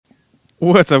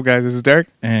What's up, guys? This is Derek.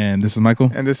 And this is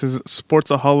Michael. And this is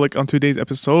Sportsaholic. On today's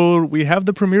episode, we have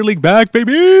the Premier League back,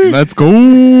 baby! Let's go!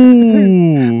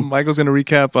 Michael's going to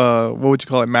recap, what would you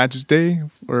call it, Match Day?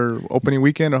 Or opening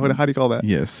weekend? Or how do you call that?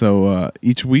 Yes, so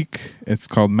each week, it's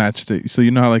called Match Day. So you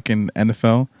know how like in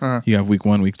NFL, you have week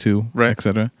 1, week 2, right,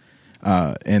 etc.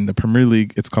 In the Premier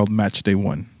League, it's called Match Day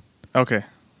 1. Okay.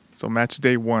 So Match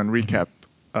Day 1 recap.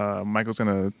 Michael's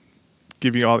going to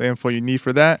give you all the info you need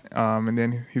for that, and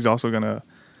then he's also we're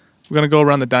gonna go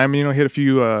around the diamond, hit a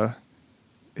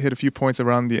few points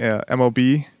around the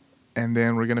MLB, and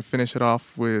then we're gonna finish it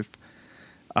off with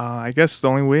I guess the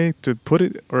only way to put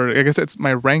it, or I guess it's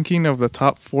my ranking of the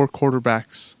top 4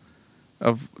 quarterbacks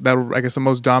of that were, I guess, the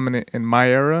most dominant in my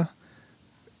era.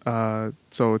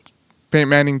 So it's Peyton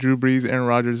Manning, Drew Brees, Aaron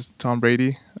Rodgers, Tom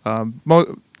Brady.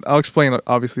 I'll explain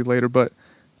obviously later, but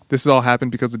this has all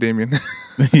happened because of Damien.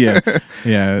 yeah.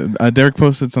 Derek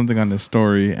posted something on his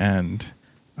story, and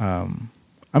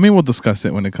we'll discuss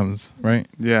it when it comes, right?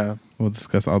 Yeah, we'll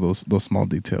discuss all those small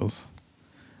details.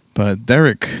 But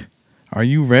Derek, are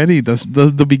you ready?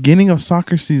 The beginning of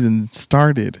soccer season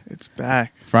started. It's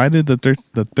back. Friday the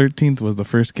 13th was the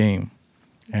first game,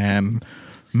 and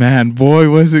man, boy,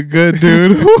 was it good,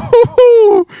 dude!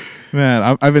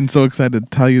 Man, I've been so excited to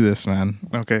tell you this, man.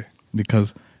 Okay,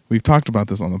 because we've talked about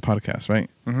this on the podcast, right?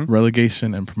 Mm-hmm.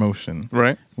 Relegation and promotion.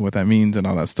 Right. What that means and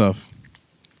all that stuff.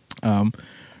 A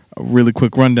really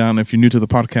quick rundown. If you're new to the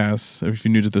podcast, or if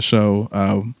you're new to the show,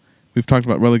 we've talked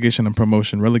about relegation and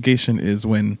promotion. Relegation is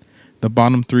when the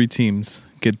bottom 3 teams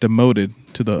get demoted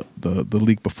to the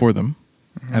league before them.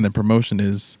 Mm-hmm. And then promotion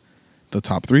is the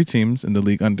top 3 teams in the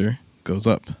league under goes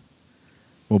up.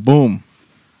 Well, boom.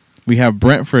 We have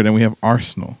Brentford and we have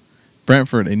Arsenal.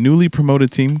 Brentford, a newly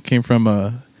promoted team, came from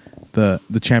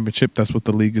the championship. That's what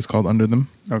the league is called under them.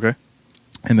 Okay.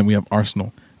 And then we have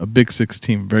Arsenal, a Big Six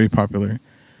team, very popular,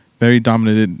 very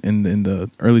dominated in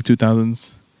the early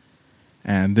 2000s.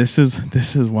 And this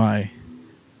is why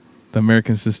the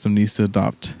American system needs to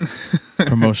adopt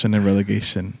promotion and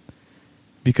relegation.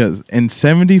 Because in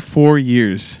 74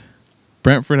 years,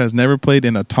 Brentford has never played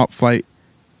in a top flight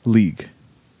league.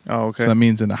 Oh, okay. So that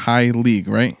means in a high league,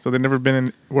 right? So they've never been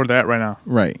in where they're at right now.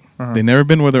 Right. Uh-huh. They've never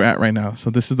been where they're at right now. So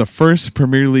this is the first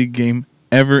Premier League game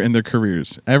ever in their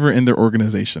careers, ever in their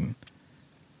organization.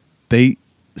 They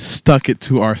stuck it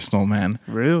to Arsenal, man.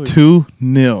 Really?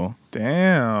 2-0.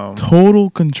 Damn.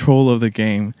 Total control of the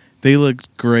game. They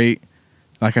looked great.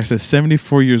 Like I said,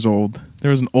 74 years old. There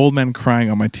was an old man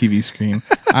crying on my TV screen.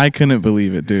 I couldn't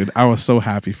believe it, dude. I was so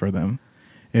happy for them.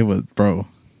 It was, bro,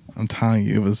 I'm telling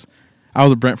you, it was... I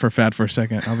was a Brentford fan for a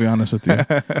second. I'll be honest with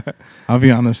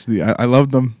you. I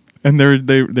loved them, and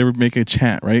they would make a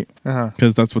chant, right?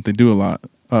 Because that's what they do a lot.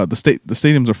 The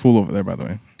stadiums are full over there, by the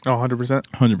way. Oh, 100%?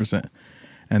 100%.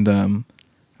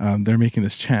 And they're making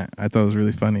this chant. I thought it was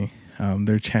really funny.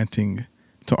 They're chanting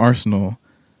to Arsenal.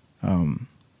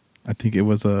 I think it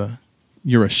was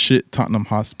 "You're a shit Tottenham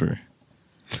Hotspur."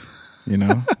 You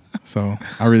know, so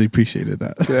I really appreciated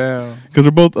that. Damn. Because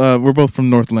we're both from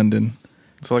North London.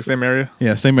 So like same area?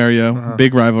 Yeah, same area.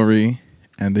 Big rivalry.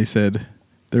 And they said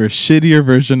they're a shittier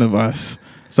version of us.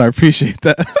 So I appreciate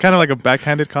that. It's kind of like a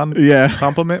backhanded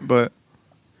compliment, but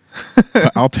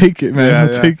I'll take it, man.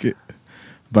 I'll take it.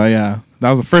 But yeah,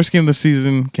 that was the first game of the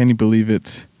season. Can you believe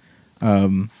it?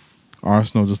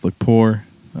 Arsenal just looked poor,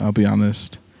 I'll be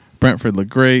honest. Brentford looked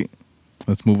great.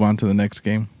 Let's move on to the next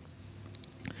game.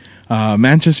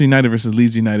 Manchester United versus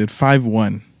Leeds United,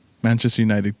 5-1. Manchester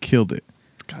United killed it.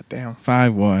 God damn.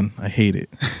 5-1. I hate it.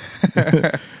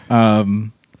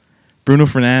 Bruno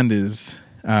Fernandes,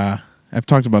 I've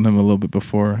talked about him a little bit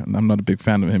before, and I'm not a big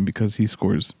fan of him because he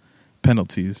scores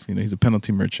penalties. You know, he's a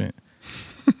penalty merchant.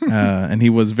 And he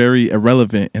was very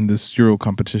irrelevant in this Euro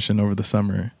competition over the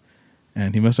summer.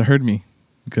 And he must have heard me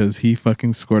because he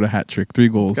fucking scored a hat trick, 3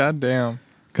 goals. God damn.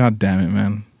 God damn it,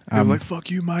 man. He was like, fuck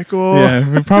you, Michael.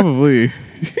 Yeah, probably.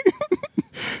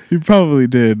 He probably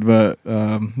did, but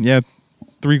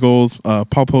 3 goals.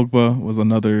 Paul Pogba was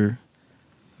another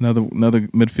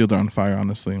midfielder on fire,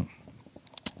 honestly.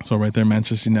 So right there,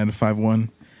 Manchester United 5-1.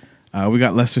 We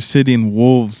got Leicester City and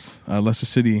Wolves. Leicester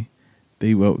City,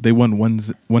 they won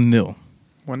 1-0. 1-0.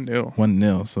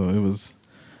 1-0. So it was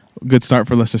a good start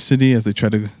for Leicester City as they try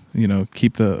to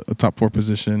keep the top 4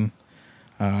 position.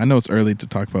 I know it's early to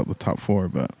talk about the top 4,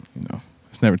 but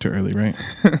it's never too early, right?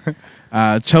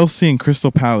 Chelsea and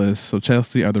Crystal Palace. So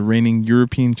Chelsea are the reigning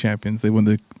European champions. They won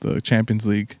the Champions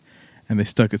League, and they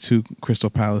stuck it to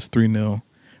Crystal Palace 3-0.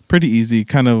 Pretty easy,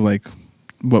 kind of like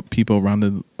what people around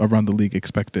the league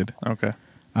expected. Okay.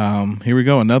 Here we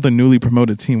go. Another newly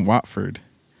promoted team, Watford.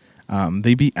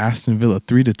 They beat Aston Villa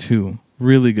 3-2.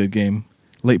 Really good game.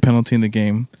 Late penalty in the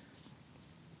game.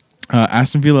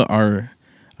 Aston Villa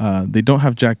they don't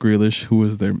have Jack Grealish, who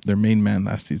was their main man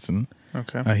last season.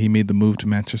 Okay. He made the move to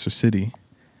Manchester City.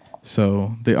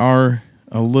 So they are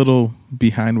a little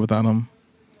behind without him.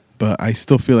 But I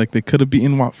still feel like they could have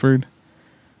beaten Watford.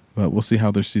 But we'll see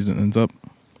how their season ends up.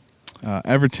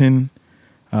 Everton,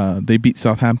 they beat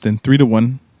Southampton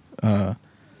 3-1.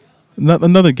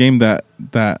 Another game that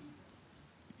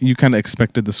you kind of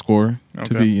expected the score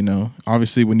to be,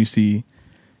 obviously when you see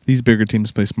these bigger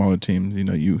teams play smaller teams,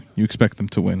 you expect them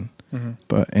to win. Mm-hmm.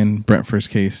 But in Brentford's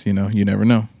case, you never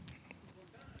know.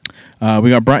 We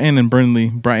got Brighton and Burnley.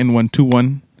 Brighton won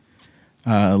 2-1.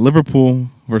 Liverpool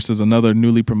versus another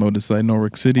newly promoted side,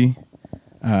 Norwich City.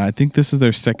 I think this is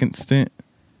their second stint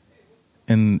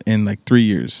in like 3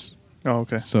 years. Oh,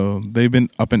 okay. So they've been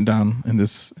up and down in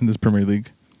this Premier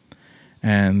League,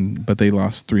 but they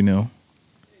lost 3-0.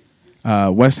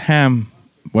 West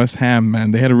Ham,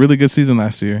 man, they had a really good season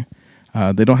last year.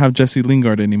 They don't have Jesse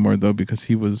Lingard anymore though because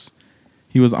he was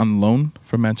on loan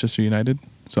from Manchester United.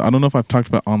 So I don't know if I've talked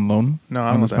about on loan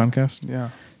on this podcast. Yeah.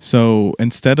 So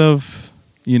instead of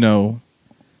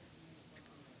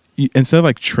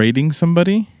like trading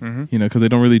somebody, because they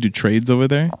don't really do trades over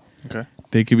there. Okay.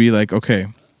 They could be like, okay,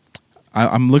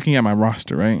 I'm looking at my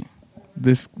roster, right?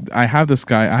 I have this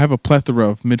guy. I have a plethora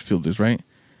of midfielders, right?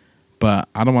 But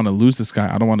I don't want to lose this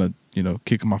guy. I don't want to,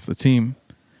 kick him off the team.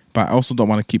 But I also don't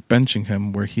want to keep benching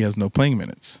him where he has no playing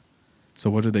minutes. So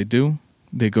what do?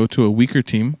 They go to a weaker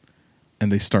team,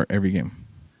 and they start every game.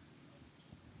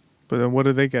 But then what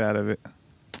do they get out of it?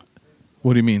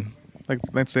 What do you mean? Like,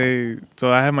 let's say,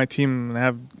 so I have my team and I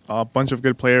have a bunch of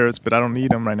good players, but I don't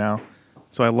need them right now.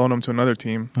 So I loan them to another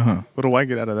team. Uh-huh. What do I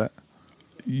get out of that?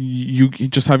 You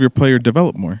just have your player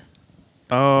develop more.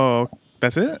 Oh,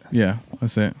 that's it? Yeah,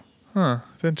 that's it. Huh,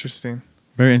 that's interesting.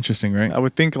 Very interesting, right? I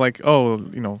would think like,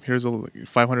 here's a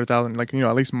 500,000, like,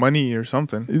 at least money or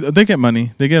something. They get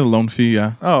money. They get a loan fee,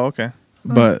 yeah. Oh, okay.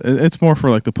 But it's more for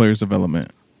like the player's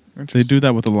development. They do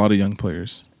that with a lot of young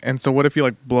players. And so what if he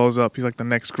like blows up? He's like the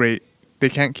next great. They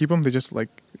can't keep him? They just like,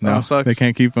 sucks? They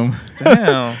can't keep him.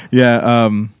 Damn. Yeah.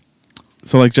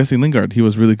 So like Jesse Lingard, he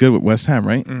was really good with West Ham,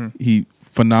 right? Mm-hmm. He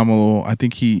phenomenal. I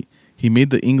think he made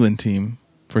the England team.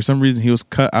 For some reason, he was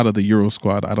cut out of the Euro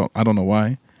squad. I don't know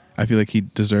why. I feel like he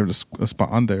deserved a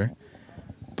spot on there.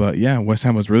 But yeah, West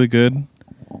Ham was really good,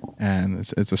 and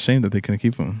it's a shame that they couldn't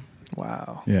keep him.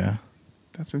 Wow. Yeah.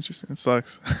 That's interesting. It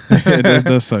sucks. It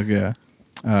does suck, yeah.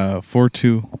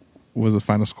 4-2 was the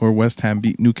final score. West Ham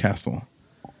beat Newcastle.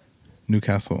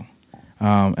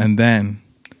 And then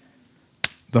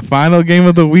the final game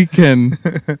of the weekend,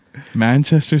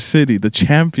 Manchester City, the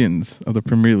champions of the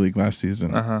Premier League last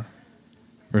season,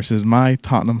 versus my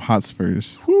Tottenham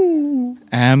Hotspurs. Woo.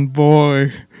 And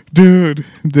boy, dude,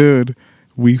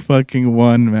 we fucking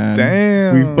won, man.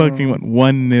 Damn. We fucking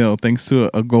won 1-0 thanks to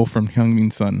a goal from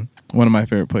Heung-min Son, one of my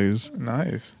favorite players.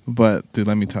 Nice. But dude,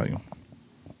 let me tell you,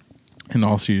 in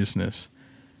all seriousness,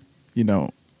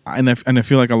 and I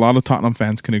feel like a lot of Tottenham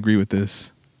fans can agree with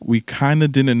this. We kind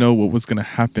of didn't know what was going to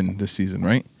happen this season,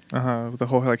 right? The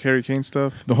whole like Harry Kane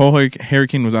stuff. The whole Harry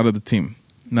Kane was out of the team,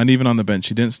 not even on the bench.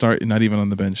 He didn't start, not even on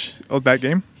the bench. Oh, that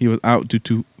game? He was out due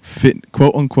to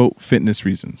quote unquote fitness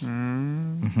reasons.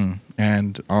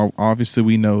 And obviously,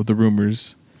 we know the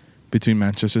rumors between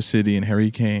Manchester City and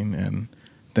Harry Kane and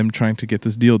them trying to get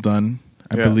this deal done.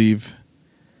 I believe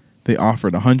they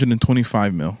offered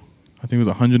 125 mil. I think it was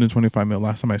 125 mil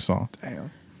last time I saw.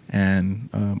 Damn. And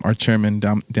our chairman,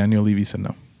 Daniel Levy, said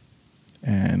no.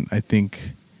 And I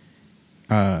think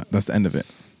that's the end of it.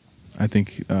 I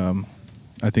think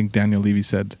Daniel Levy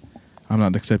said, "I'm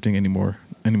not accepting any more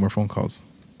phone calls."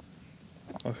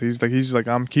 Oh, so he's like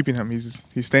I'm keeping him. He's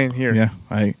staying here. Yeah,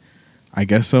 I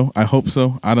guess so. I hope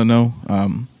so. I don't know.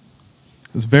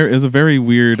 It's a very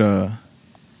weird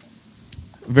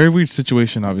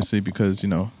situation, obviously, because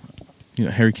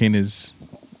Harry Kane is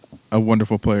a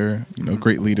wonderful player,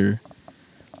 great leader,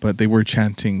 but they were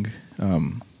chanting,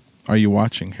 "Are you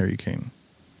watching, Harry Kane?"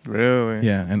 Really?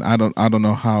 Yeah, and I don't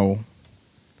know how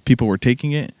people were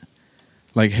taking it.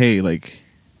 Like, hey, like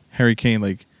Harry Kane,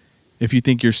 like if you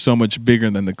think you're so much bigger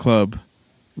than the club,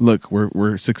 look,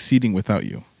 we're succeeding without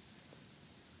you.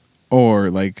 Or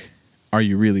like, are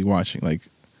you really watching? Like,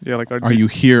 yeah, like are you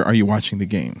here? Are you watching the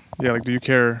game? Yeah, like do you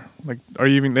care? Like, are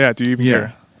you even? Yeah, do you even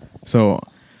care? So,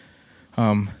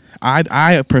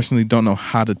 I personally don't know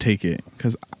how to take it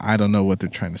because I don't know what they're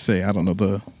trying to say. I don't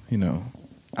know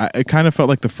it kind of felt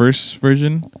like the first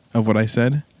version of what I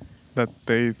said. That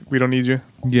we don't need you.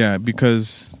 Yeah,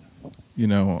 because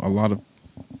a lot of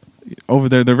over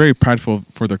there they're very prideful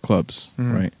for their clubs,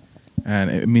 right? and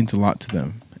it means a lot to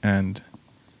them. And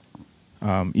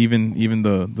even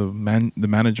the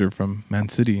manager from Man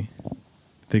City,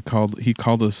 he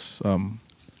called us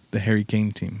the Harry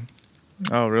Kane team.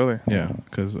 Oh, really? Yeah,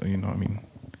 because I mean,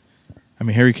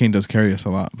 Harry Kane does carry us a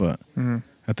lot, but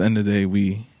at the end of the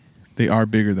day, they are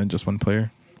bigger than just one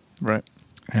player. Right.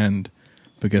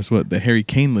 But guess what? The Harry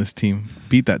Kane-less team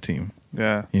beat that team.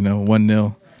 Yeah.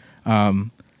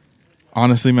 1-0.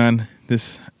 Honestly, man,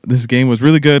 this game was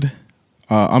really good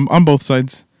on both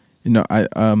sides.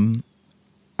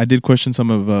 I did question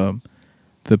some of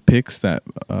the picks that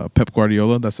Pep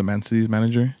Guardiola, that's the Man City's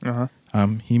manager,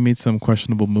 he made some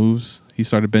questionable moves. He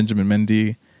started Benjamin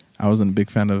Mendy. I wasn't a big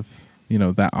fan of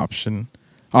that option.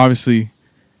 Obviously,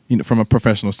 from a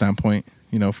professional standpoint,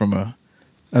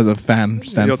 as a fan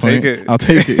standpoint, You'll take it. I'll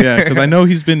take it. Yeah, because I know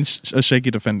he's been a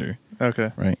shaky defender.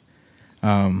 Okay. Right.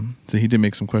 So he did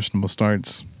make some questionable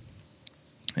starts,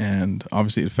 and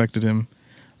obviously it affected him.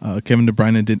 Kevin De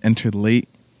Bruyne did enter late,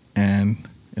 and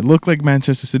it looked like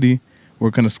Manchester City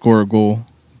were going to score a goal,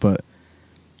 but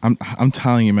I'm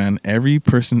telling you, man, every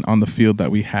person on the field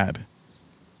that we had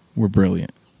were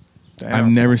brilliant. Damn. I've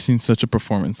never seen such a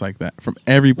performance like that from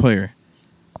every player.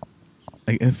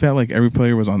 It felt like every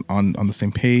player was on the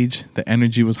same page. The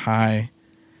energy was high.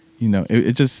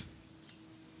 It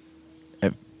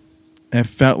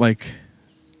felt like,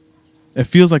 it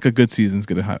feels like a good season's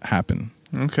going to happen.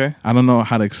 Okay. I don't know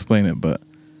how to explain it, but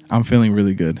I'm feeling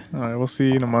really good. All right, we'll see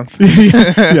you in a month.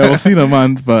 Yeah, we'll see in a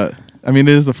month, but I mean,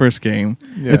 it is the first game.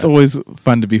 Yeah. It's always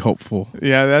fun to be hopeful.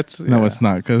 Yeah, No, it's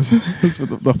not, because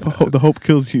the hope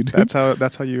kills you, dude.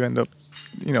 That's how you end up,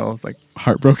 like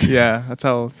Heartbroken. Yeah, that's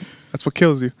what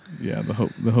kills you. Yeah, the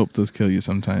hope does kill you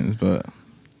sometimes, but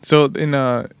so in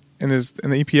the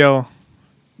EPL,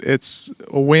 it's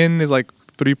a win is like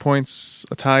 3 points,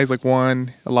 a tie is like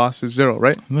 1, a loss is 0,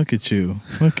 right? Look at you.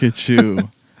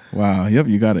 Wow. Yep,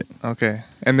 you got it. Okay.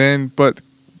 And then but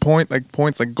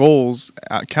points like goals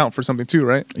count for something too,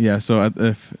 right? Yeah, so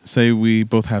if say we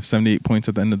both have 78 points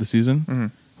at the end of the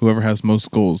season, whoever has most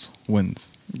goals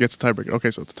wins. Gets a tiebreaker.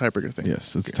 Okay, so it's a tiebreaker thing.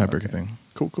 Yes, it's a tiebreaker thing.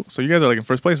 Cool. So you guys are like in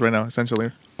first place right now,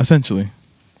 essentially.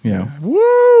 Yeah.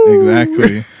 Woo!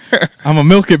 Exactly. I'm a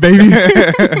milk it, baby.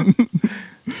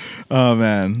 Oh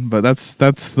man, but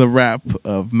that's the wrap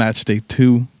of match day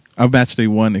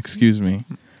 1, excuse me.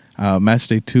 Match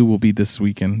day 2 will be this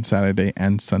weekend, Saturday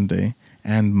and Sunday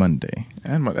and Monday.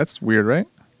 And that's weird, right?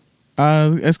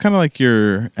 It's kind of like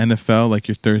your NFL, like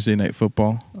your Thursday night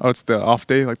football. Oh, it's the off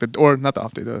day, not the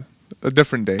off day, a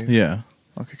different day. Yeah.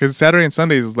 Okay, because Saturday and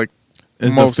Sunday is like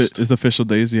is official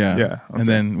days, yeah. Yeah. Okay. And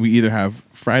then we either have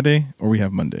Friday or we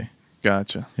have Monday.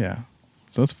 Gotcha. Yeah.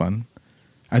 So it's fun.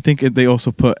 I think they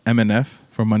also put MNF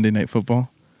for Monday Night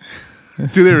Football.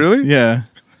 Do they really? Yeah.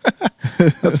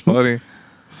 That's funny.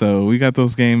 So we got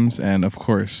those games, and of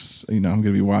course, I'm going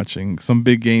to be watching some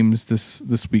big games this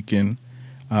weekend.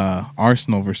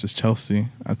 Arsenal versus Chelsea.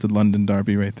 That's the London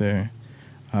derby right there.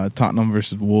 Tottenham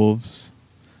versus Wolves.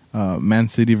 Man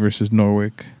City versus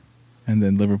Norwich. And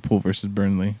then Liverpool versus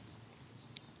Burnley.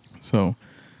 So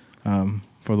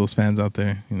for those fans out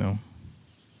there,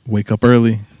 wake up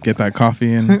early, get that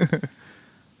coffee in,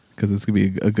 because it's going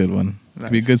to be a good one. It's going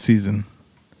to be a good season.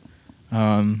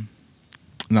 Now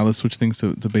let's switch things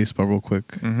to baseball real quick.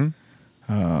 Mm-hmm.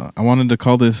 I wanted to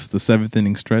call this the 7th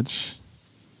inning stretch,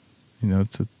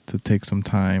 to take some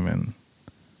time and,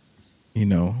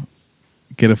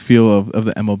 get a feel of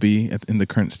the MLB in the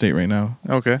current state right now.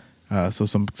 Okay. So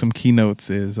some keynotes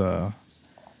is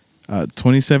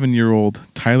 27-year-old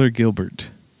Tyler Gilbert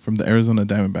from the Arizona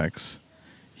Diamondbacks.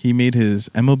 He made his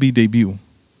MLB debut,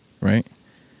 right?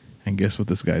 And guess what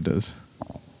this guy does?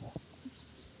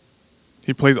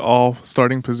 He plays all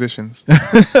starting positions.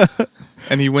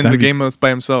 And he wins the game by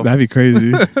himself. That'd be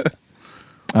crazy.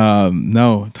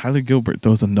 No, Tyler Gilbert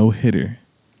throws a no-hitter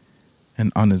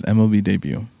and on his MLB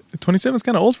debut. 27 is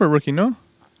kind of old for a rookie, no?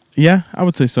 Yeah, I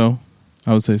would say so.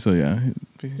 Yeah.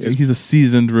 He's a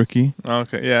seasoned rookie.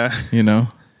 Okay, yeah.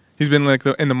 He's been like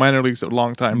in the minor leagues a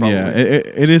long time, probably. Yeah,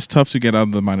 it is tough to get out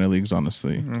of the minor leagues,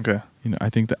 honestly. Okay. I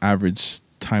think the average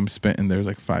time spent in there is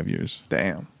like 5 years.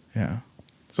 Damn. Yeah.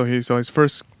 So his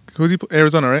first, who's he?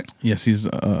 Arizona, right? Yes, he's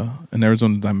an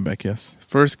Arizona Diamondback. Yes.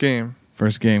 First game,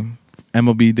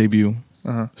 MLB debut,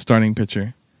 starting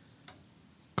pitcher,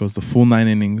 goes the full 9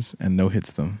 innings and no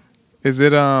hits them. Is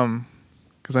it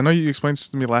because I know you explained this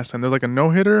to me last time. There's like a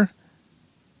no hitter,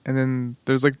 and then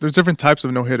there's different types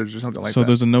of no hitters or something like that. So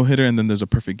there's a no hitter and then there's a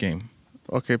perfect game.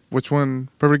 Okay, which one?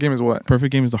 Perfect game is what?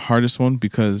 Perfect game is the hardest one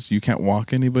because you can't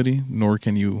walk anybody, nor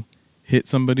can you hit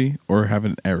somebody or have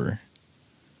an error.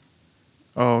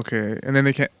 Oh, okay. And then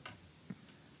they can't.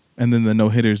 and then the no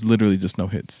hitters literally just no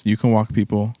hits. You can walk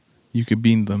people, you can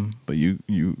bean them, but you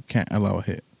can't allow a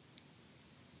hit.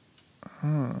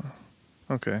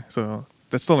 Okay, so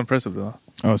that's still impressive though.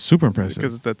 Oh, super impressive.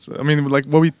 Because that's, I mean, like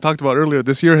what we talked about earlier,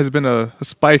 this year has been a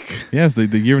spike. Yes, the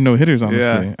year of no hitters,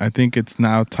 honestly. Yeah. I think it's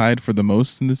now tied for the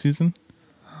most in the season.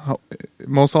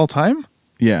 Most all time?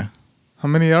 Yeah. How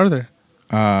many are there?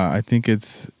 I think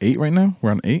it's 8 right now.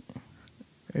 We're on 8.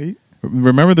 8?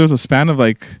 Remember there was a span of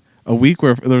like a week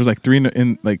where there was like 3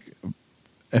 in like,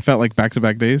 it felt like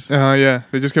back-to-back days. Yeah.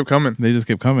 They just kept coming. They just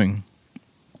kept coming.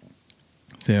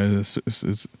 So yeah,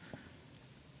 it's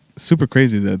super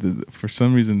crazy that for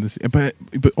some reason this, but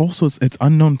also it's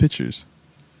unknown pitchers.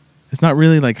 It's not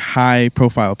really like high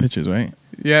profile pitchers, right?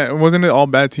 Yeah, wasn't it all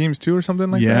bad teams too, or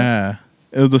something like that? Yeah,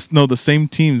 it was the same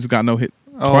teams got no hit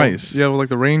twice. Yeah, well, like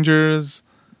the Rangers,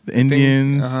 the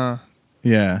Indians.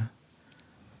 Yeah,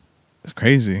 it's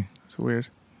crazy. It's weird.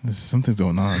 Something's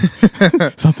going on.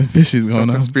 Something fishy's going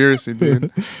on. Conspiracy,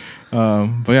 dude.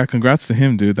 But yeah, congrats to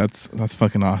him, dude. That's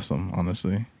fucking awesome,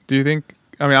 honestly. Do you think?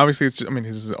 I mean, obviously, it's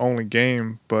his only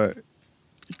game, but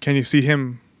can you see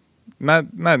him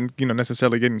not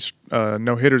necessarily getting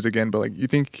no hitters again? But like, you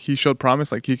think he showed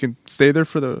promise? Like he can stay there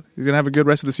he's gonna have a good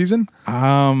rest of the season.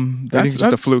 That's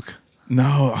just a fluke.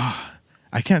 No,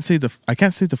 I can't say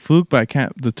the fluke, but I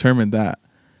can't determine that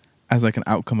as like an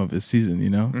outcome of his season.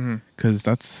 You know, because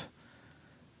that's.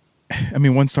 I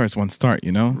mean, one start's one start.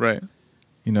 You know, right?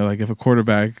 You know, like if a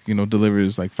quarterback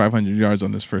delivers like 500 yards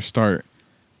on his first start.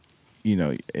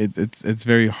 It's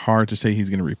very hard to say he's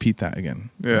going to repeat that again.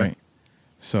 Yeah. Right?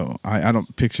 So I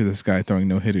don't picture this guy throwing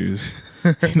no hitters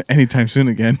anytime soon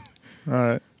again. All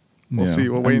right. We'll see.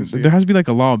 We'll wait and see. There has to be like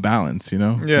a law of balance,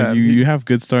 Yeah. You have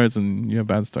good starts and you have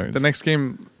bad starts. The next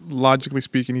game, logically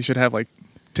speaking, he should have like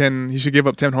 10. He should give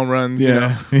up 10 home runs.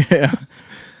 Yeah. Yeah.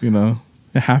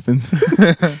 It happens.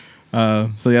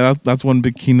 So yeah, that's one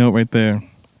big keynote right there.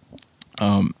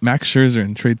 Max Scherzer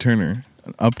and Trey Turner,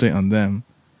 an update on them.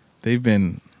 They've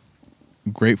been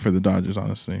great for the Dodgers,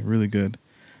 honestly. Really good.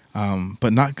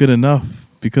 But not good enough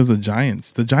because the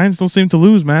Giants don't seem to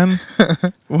lose, man.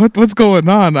 What's going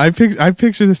on? I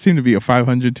picture this team to be a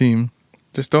 500 team.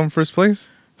 They're still in first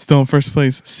place? Still in first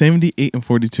place.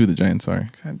 78-42 the Giants are.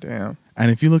 God damn.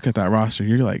 And if you look at that roster,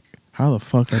 you're like, how the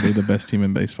fuck are they the best team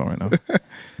in baseball right now?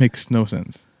 Makes no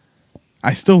sense.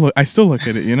 I still look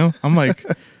at it, I'm like,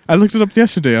 I looked it up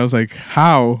yesterday. I was like,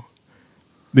 how?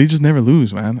 They just never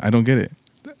lose, man. I don't get it.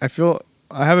 I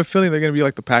have a feeling they're going to be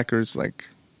like the Packers. Like,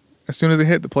 as soon as they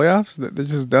hit the playoffs, they're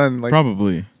just done. Like,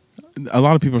 probably. A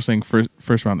lot of people are saying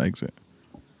first round exit.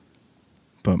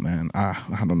 But, man, I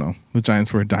don't know. The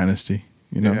Giants were a dynasty.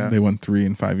 Yeah. They won 3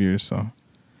 in 5 years, so.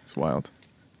 It's wild.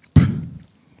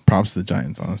 Props to the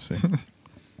Giants, honestly.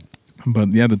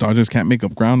 But, yeah, the Dodgers can't make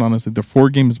up ground, honestly. They're 4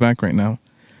 games back right now.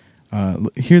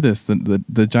 Hear this.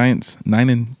 The Giants,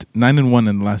 9-1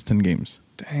 in the last 10 games.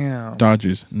 Damn.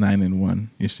 Dodgers 9-1.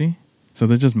 You see? So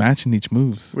they're just matching each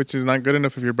moves, which is not good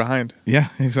enough if you're behind. Yeah,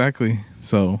 exactly.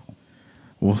 So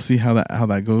we'll see how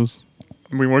that goes.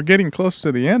 I mean, we're getting close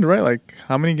to the end, right? Like,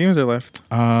 how many games are left?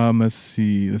 Let's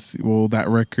see. Well, that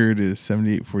record is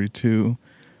 78-42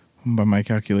 by my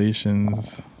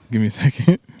calculations. Give me a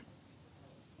second.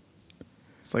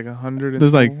 It's like 100.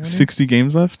 There's like 60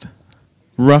 games left,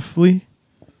 roughly.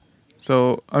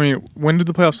 So, I mean, when did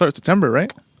the playoffs start? September,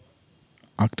 right?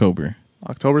 October's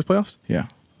playoffs? Yeah.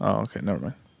 Oh, okay. Never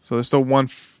mind. So there's still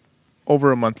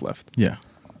over a month left. Yeah.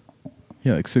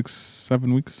 Yeah, like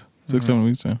 6-7 weeks. 6-7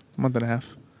 weeks, yeah. A month and a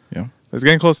half. Yeah. It's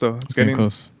getting close, though. It's getting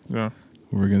close. Yeah.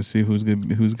 We're going to see who's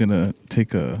gonna take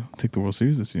the World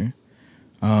Series this year.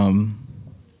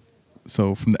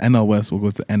 So from the NL West, we'll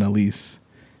go to NL East.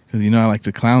 Because I like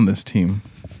to clown this team.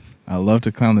 I love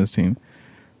to clown this team.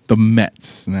 The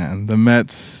Mets, man. The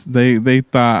Mets, they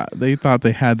thought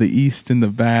they had the East in the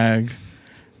bag,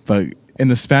 but in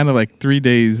the span of like 3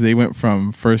 days, they went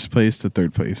from first place to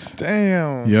third place.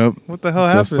 Damn. Yep. What the hell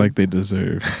happened? Just like they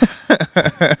deserve.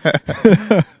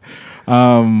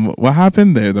 What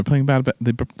happened there? They're playing bad.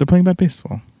 They're playing bad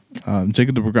baseball.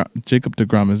 Jacob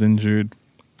deGrom is injured.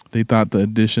 They thought the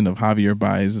addition of Javier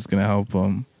Baez is going to help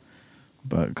them,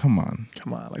 but come on,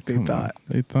 like they thought.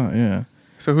 They thought, yeah.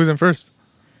 So who's in first?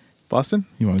 Boston?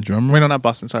 You want a drum roll? Wait, no, not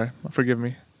Boston. Sorry, forgive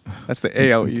me. That's the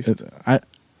AL East. I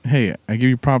give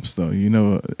you props though.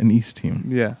 An East team.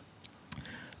 Yeah.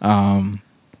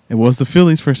 It was the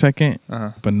Phillies for a second,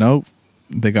 but nope.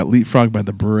 They got leapfrogged by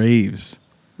the Braves.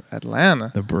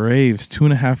 Atlanta. The Braves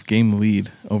 2.5 game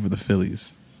lead over the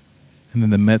Phillies, and then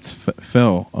the Mets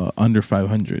fell under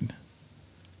 500.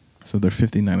 So they're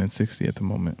 59-60 at the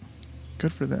moment.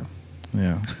 Good for them.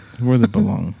 Yeah, where they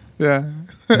belong. Yeah.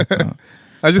 So,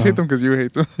 I just hate them because you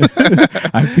hate them.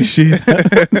 I appreciate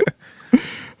that.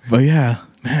 But yeah,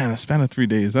 man, a span of 3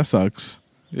 days, that sucks.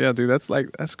 Yeah, dude,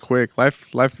 that's quick.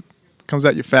 Life comes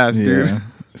at you fast, dude. Yeah.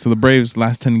 So the Braves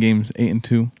last 10 games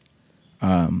 8-2.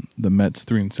 The Mets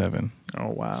 3-7. Oh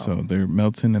wow. So they're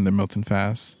melting and they're melting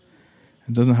fast.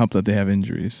 It doesn't help that they have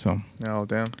injuries. So Oh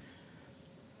damn.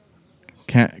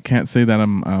 can't say that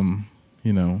I'm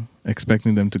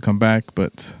expecting them to come back,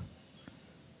 but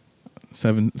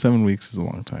 7 weeks is a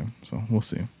long time. So we'll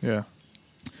see. Yeah.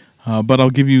 But I'll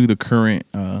give you the current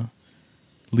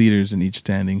leaders in each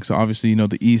standing. So obviously,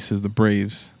 the East is the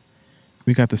Braves.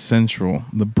 We got the Central,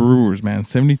 the Brewers, man,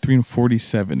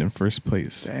 73-47 in first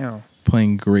place. Damn.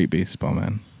 Playing great baseball,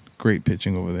 man. Great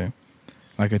pitching over there.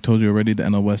 Like I told you already, the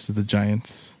NL West is the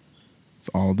Giants. It's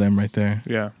all them right there.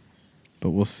 Yeah.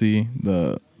 But we'll see.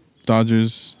 The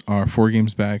Dodgers are 4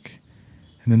 games back.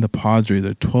 And then the Padres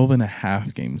are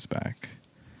 12.5 games back.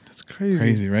 That's crazy.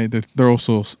 Crazy, right? They're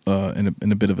also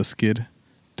in a bit of a skid.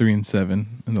 3-7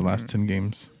 in the last 10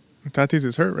 games. Tatis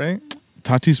is hurt, right?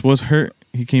 Tatis was hurt.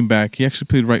 He came back. He actually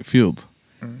played right field,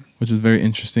 which is very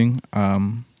interesting.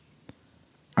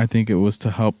 I think it was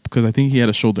to help because I think he had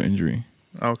a shoulder injury.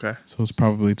 Okay. So it was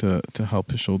probably to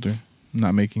help his shoulder,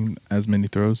 not making as many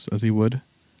throws as he would.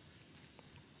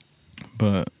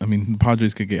 But, I mean, the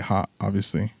Padres could get hot,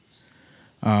 obviously.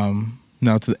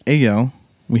 Now to the AL,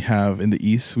 we have in the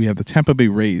East, we have the Tampa Bay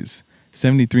Rays,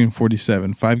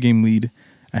 73-47, 5-game lead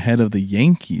ahead of the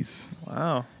Yankees.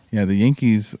 Wow. Yeah, the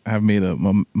Yankees have made a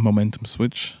momentum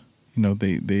switch.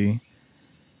 They've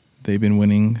been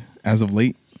winning as of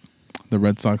late. The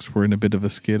Red Sox were in a bit of a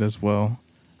skid as well.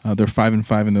 They're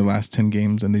 5-5 in their last 10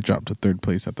 games, and they dropped to third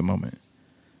place at the moment.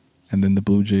 And then the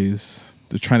Blue Jays,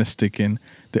 they're trying to stick in.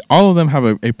 All of them have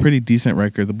a pretty decent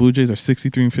record. The Blue Jays are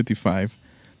 63-55.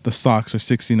 The Sox are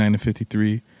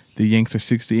 69-53. The Yanks are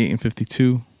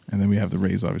 68-52. And then we have the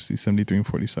Rays, obviously,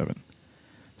 73-47.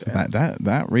 So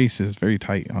that race is very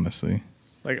tight, honestly.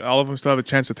 Like all of them still have a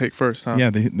chance to take first, huh?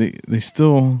 Yeah, they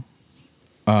still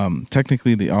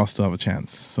technically they all still have a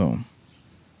chance. So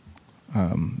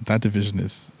that division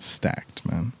is stacked,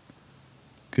 man.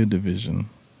 Good division.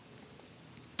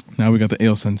 Now we got the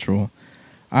AL Central.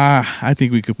 I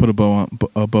think we could put a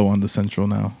bow on the Central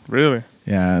now. Really?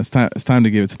 Yeah, it's time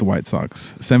to give it to the White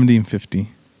Sox. 70-50.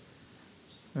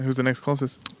 And who's the next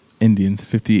closest? Indians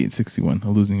 58-61, a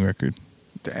losing record.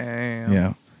 Damn.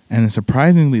 Yeah. And then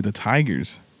surprisingly, the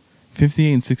Tigers,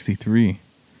 58-63.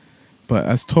 But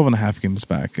that's 12.5 games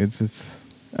back.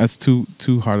 That's too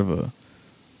far of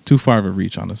a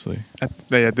reach, honestly.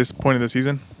 At this point of the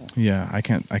season? Yeah, I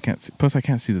can't see, plus I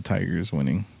can't see the Tigers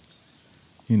winning.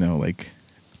 Like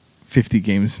 50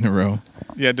 games in a row.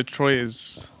 Yeah, Detroit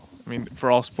is, I mean,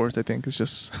 for all sports, I think it's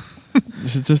just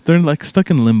they're like stuck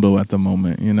in limbo at the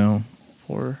moment,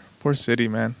 Poor city,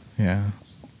 man. Yeah.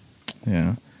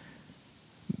 Yeah.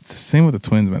 Same with the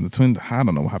Twins, man. The Twins, I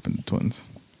don't know what happened to the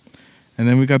Twins. And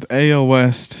then we got the AL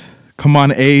West. Come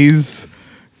on, A's.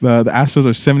 The Astros are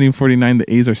 70-49.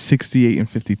 The A's are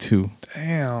 68-52.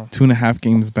 Damn. 2.5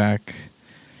 games back.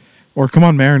 Or come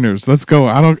on, Mariners. Let's go.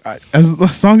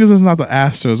 As long as it's not the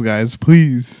Astros, guys.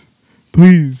 Please.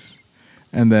 Please.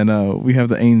 And then we have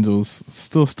the Angels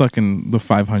still stuck in the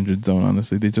 500 zone,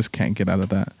 honestly. They just can't get out of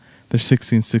that. They're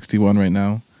 16-61 right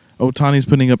now. Ohtani's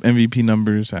putting up MVP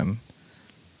numbers, and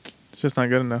it's just not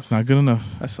good enough. it's not good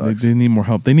enough. That sucks. They need more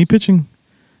help. They need pitching.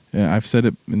 Yeah, I've said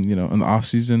it in the off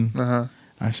season. Uh-huh.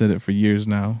 I've said it for years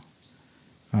now.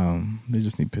 They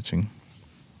just need pitching.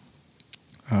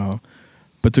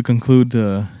 But to conclude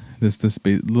this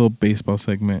little baseball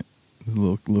segment, this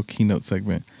little keynote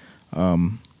segment,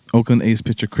 Oakland A's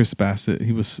pitcher Chris Bassett,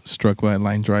 he was struck by a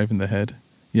line drive in the head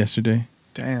yesterday.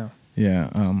 Damn.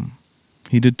 Yeah.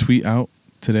 He did tweet out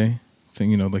today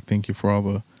saying, thank you for all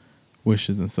the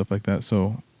wishes and stuff like that.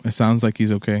 So it sounds like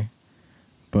he's okay.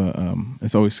 But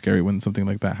it's always scary when something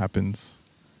like that happens.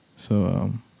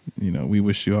 So, we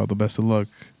wish you all the best of luck.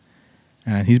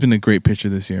 And he's been a great pitcher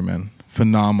this year, man.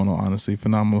 Phenomenal, honestly.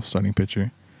 Phenomenal starting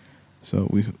pitcher. So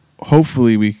we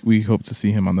hope to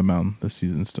see him on the mound this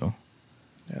season still.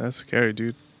 Yeah, that's scary,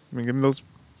 dude. I mean, give me those.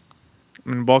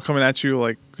 Ball coming at you,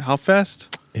 like, how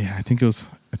fast? Yeah, I think it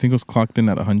was clocked in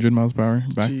at 100 miles per hour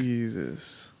back.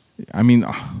 Jesus. I mean,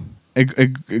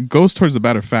 it goes towards the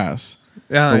batter fast.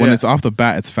 Yeah, but when it's off the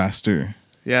bat, it's faster.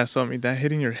 Yeah, so, that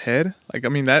hitting your head,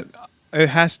 that, it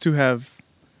has to have,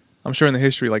 I'm sure in the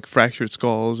history, like, fractured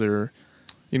skulls or,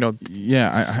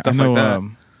 Yeah, stuff like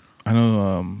that. I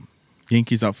know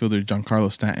Yankees outfielder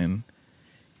Giancarlo Stanton,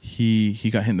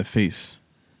 he got hit in the face,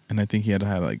 and I think he had to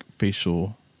have, like,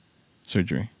 facial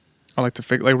surgery. I like to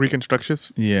fix like reconstruction.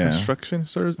 Yeah. Construction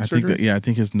surgery. I think I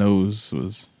think his nose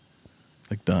was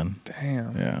like done.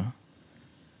 Damn. Yeah.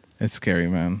 It's scary,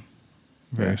 man.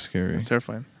 Very scary. It's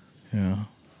terrifying. Yeah.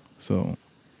 So,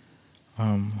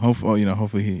 hopefully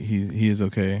he is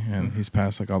okay and he's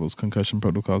passed like all those concussion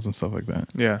protocols and stuff like that.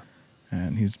 Yeah.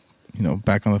 And he's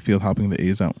back on the field helping the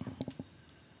A's out.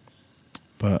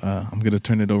 But I'm gonna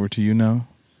turn it over to you now,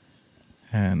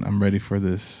 and I'm ready for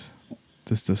this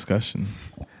discussion.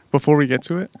 Before we get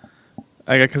to it,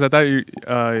 because I thought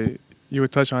you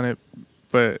would touch on it,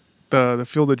 but the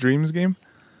Field of Dreams game.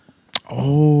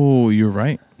 Oh, you're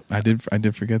right. I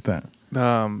did forget that.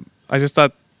 I just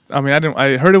thought. I mean,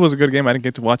 I heard it was a good game. I didn't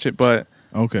get to watch it, but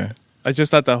okay. I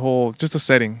just thought the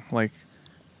setting, like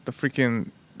the freaking,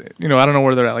 I don't know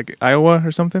where they're at, like Iowa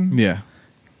or something. Yeah.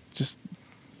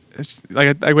 It's like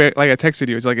I texted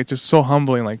you. It's just so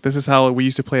humbling. Like this is how we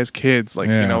used to play as kids. Like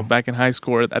back in high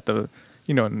school, or at the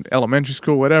in elementary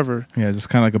school, whatever. Yeah, just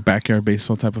kind of like a backyard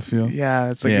baseball type of feel. Yeah,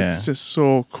 it's like it's just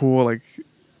so cool. Like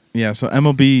yeah, so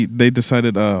MLB they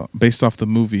decided based off the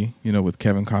movie, with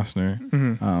Kevin Costner.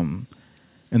 Mm-hmm.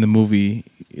 In the movie,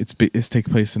 it's take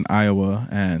place in Iowa,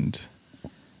 and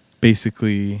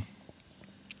basically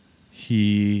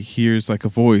he hears like a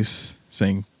voice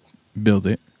saying, "Build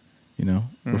it,"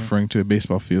 referring to a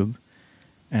baseball field.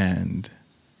 And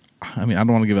I mean, I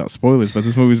don't want to give out spoilers, but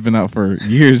this movie's been out for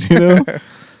years,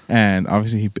 And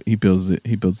obviously he builds it.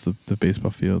 He builds the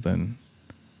baseball field, and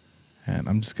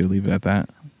I'm just gonna leave it at that.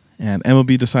 And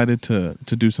MLB decided to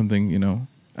do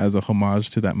something, as a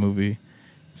homage to that movie.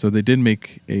 So they did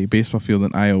make a baseball field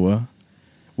in Iowa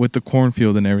with the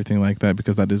cornfield and everything like that,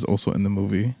 because that is also in the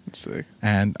movie. That's sick.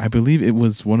 And I believe it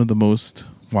was one of the most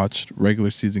watched regular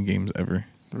season games ever.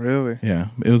 Really? Yeah.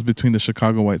 It was between the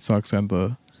Chicago White Sox and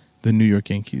the New York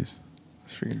Yankees.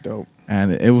 That's freaking dope.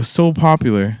 And it was so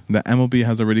popular that MLB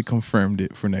has already confirmed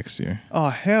it for next year. Oh,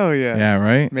 hell yeah. Yeah,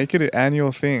 right? Make it an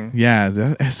annual thing. Yeah.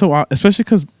 That's so, especially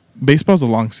because baseball's a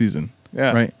long season.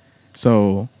 Yeah. Right?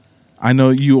 So I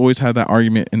know you always had that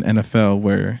argument in NFL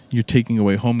where you're taking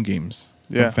away home games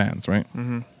from fans, right?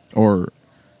 Mm-hmm. Or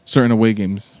certain away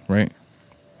games, right?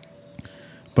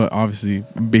 But obviously,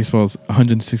 baseball's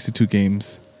 162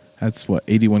 games. That's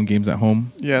 81 games at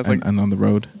home. Yeah, and on the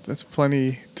road. That's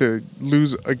plenty to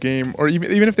lose a game, or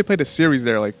even if they played a series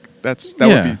there, like that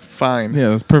would be fine. Yeah,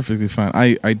 that's perfectly fine.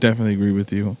 I definitely agree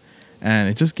with you, and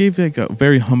it just gave like a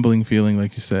very humbling feeling,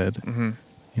 like you said.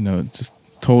 Mm-hmm. Just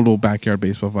total backyard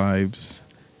baseball vibes,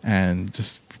 and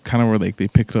just kind of where like they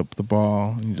picked up the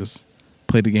ball and you just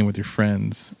played the game with your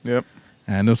friends. Yep.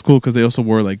 And it was cool because they also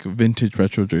wore like vintage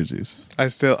retro jerseys. I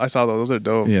saw those. Those are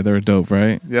dope. Yeah, they were dope,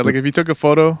 right? Yeah, like if you took a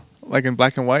photo like in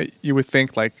black and white, you would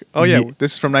think like, oh yeah,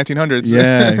 this is from 1900s.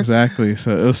 Yeah, exactly.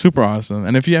 So it was super awesome.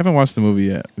 And if you haven't watched the movie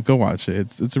yet, go watch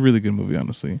it. It's a really good movie,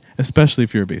 honestly, especially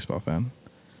if you're a baseball fan.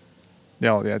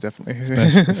 Yeah, definitely.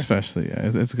 Especially,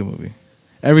 yeah, it's a good movie.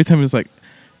 Every time it's like,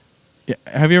 yeah,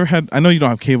 have you ever had? I know you don't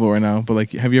have cable right now, but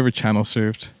like, have you ever channel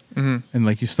surfed? Mm-hmm. And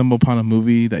like you stumble upon a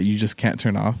movie that you just can't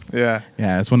turn off. Yeah,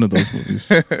 it's one of those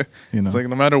movies. It's like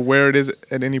no matter where it is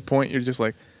at any point, you're just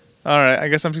like, all right, I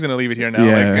guess I'm just gonna leave it here now.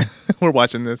 Yeah. Like, we're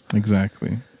watching this.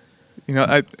 Exactly.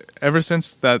 Ever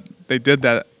since that they did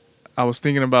that, I was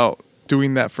thinking about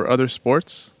doing that for other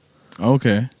sports.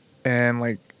 Okay. And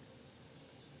like,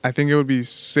 I think it would be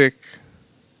sick.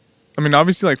 I mean,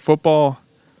 obviously, like football.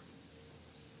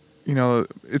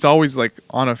 It's always like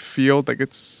on a field, like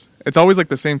it's always like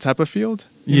the same type of field.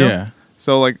 You know?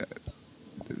 So like,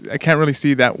 I can't really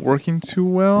see that working too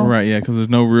well. Right. Yeah, because there's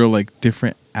no real like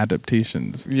different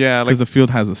adaptations. Yeah, because the field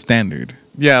has a standard.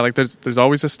 Yeah, like there's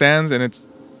always the stands and it's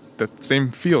the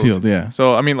same field. Yeah.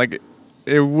 So I mean, like,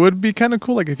 it would be kind of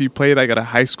cool, like if you played like at a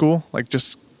high school, like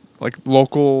just like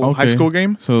local high school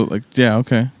game. So like, yeah,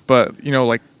 okay. But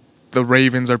like the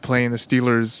Ravens are playing the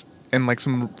Steelers in like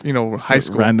some high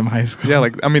school, random high school. Yeah,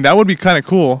 like I mean that would be kind of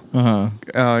cool.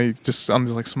 Uh-huh. Just on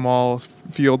this like small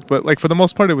field, but like for the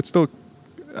most part it would still.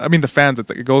 I mean the fans,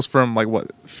 it goes from like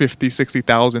what 50,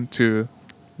 60,000 to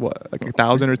what like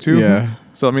 1,000 or 2. Yeah.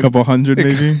 So I mean a couple hundred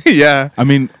maybe. Yeah. I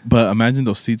mean, but imagine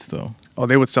those seats though. Oh,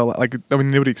 they would sell out. Like I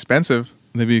mean they would be expensive.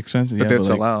 They'd be expensive, but yeah, they'd but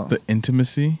sell like out. The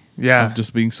intimacy, of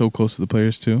just being so close to the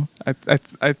players too.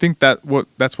 I think that's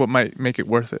what might make it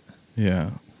worth it. Yeah.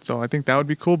 So I think that would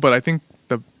be cool, but I think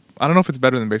I don't know if it's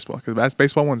better than baseball because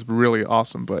baseball one's really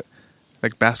awesome, but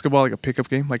like basketball, like a pickup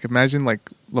game, like imagine like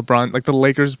LeBron, like the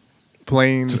Lakers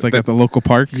playing just like at the local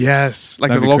park. Yes, like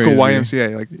That'd the be local crazy.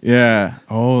 YMCA. Like yeah.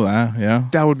 Oh, yeah.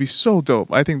 That would be so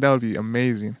dope. I think that would be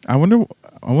amazing. I wonder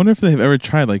if they've ever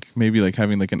tried like maybe like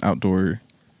having like an outdoor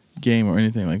game or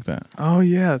anything like that. Oh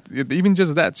yeah, even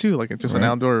just that too. Like it's just an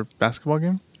outdoor basketball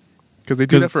game. Because they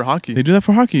do that for hockey. They do that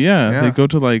for hockey. Yeah. They go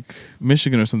to like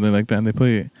Michigan or something like that, and they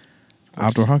play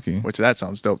outdoor hockey. Which that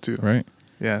sounds dope too. Right.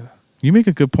 Yeah. You make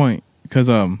a good point because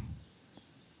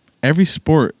every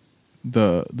sport,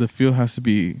 the field has to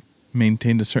be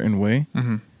maintained a certain way,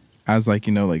 as like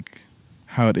like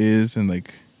how it is and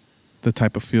like the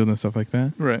type of field and stuff like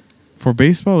that. Right. For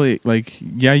baseball,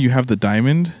 you have the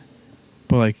diamond,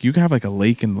 but like you can have like a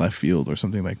lake in left field or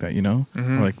something like that,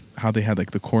 or like how they had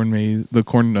like the cornfield.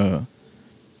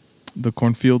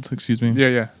 Excuse me.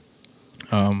 Yeah.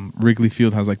 Wrigley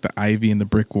Field has like the ivy and the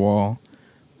brick wall.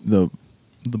 The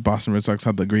Boston Red Sox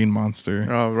had the green monster.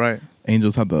 Oh right.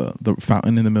 Angels had the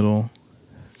fountain in the middle.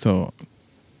 So,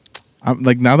 I'm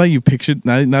like now that you pictured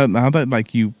now that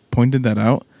like you pointed that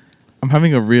out, I'm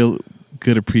having a real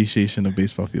good appreciation of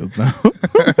baseball fields now.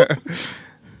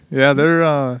 Yeah,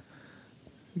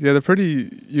 they're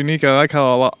pretty unique. I like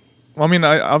how a lot. Well, I mean,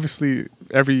 I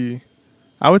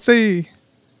would say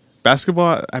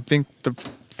basketball. I think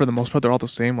for the most part they're all the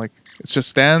same. Like it's just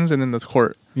stands and then the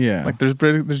court. Yeah. Like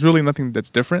there's really nothing that's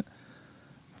different.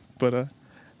 But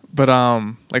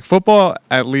like football,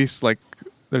 at least like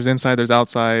there's inside, there's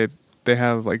outside. They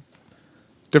have like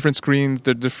different screens.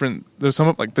 They're different. There's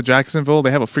some like the Jacksonville.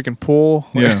 They have a freaking pool.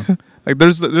 Yeah. Like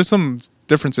there's some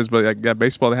differences, but like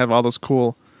baseball, they have all those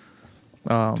cool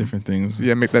different things.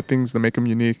 Yeah, things that make them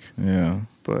unique. Yeah.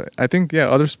 But I think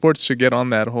other sports should get on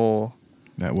that whole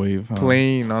wave,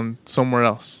 playing on somewhere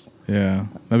else. Yeah,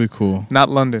 that'd be cool. Not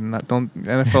London. Don't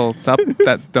NFL. Stop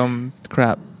that dumb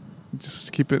crap.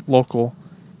 Just keep it local,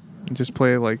 and just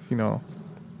play like a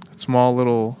small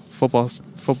little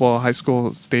football high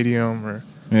school stadium or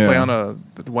play on the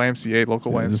YMCA,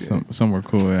 local YMCA. Somewhere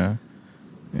cool. Yeah.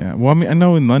 Yeah. Well, I mean, I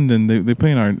know in London they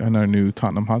play in our new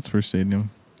Tottenham Hotspur Stadium.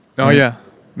 Oh yeah,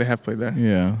 they have played there.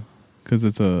 Yeah, because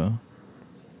it's a.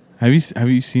 Have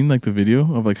you seen like the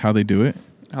video of like how they do it?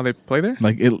 How they play there?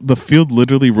 Like the field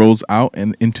literally rolls out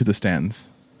and into the stands.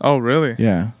 Oh really?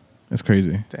 Yeah, it's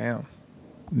crazy. Damn.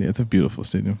 Yeah, it's a beautiful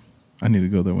stadium. I need to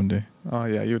go there one day. Oh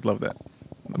yeah, you would love that.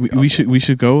 We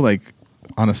should go like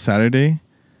on a Saturday,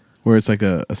 where it's like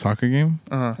a soccer game,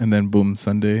 and then boom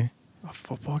Sunday. A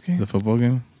football game. The football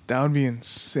game. That would be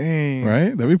insane.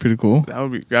 Right? That'd be pretty cool.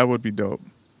 That would be dope.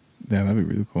 Yeah, that'd be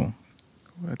really cool.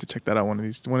 We'll have to check that out one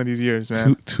of these years,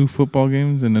 man. Two football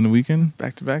games and then a weekend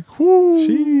back to back. Whoo.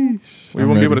 Sheesh. We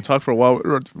won't be able to talk for a while.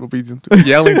 We'll be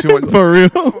yelling too much. For real.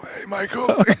 Oh, hey,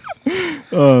 Michael.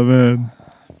 Oh man.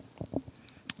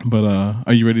 But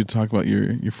are you ready to talk about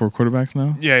your 4 quarterbacks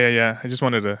now? Yeah. I just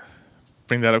wanted to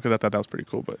bring that up because I thought that was pretty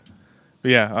cool. But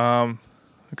yeah.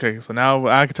 Okay, so now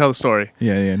I can tell the story.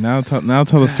 Yeah. Now tell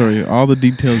the story. All the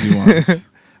details you want.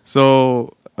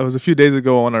 So it was a few days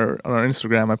ago on our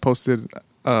Instagram. I posted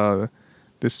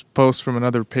this post from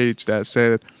another page that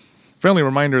said, friendly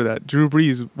reminder that Drew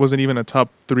Brees wasn't even a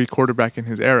top 3 quarterback in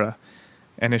his era.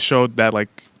 And it showed that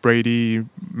like Brady,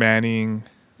 Manning,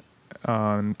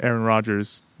 Aaron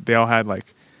Rodgers, they all had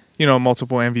like,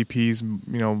 multiple MVPs,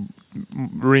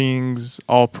 rings,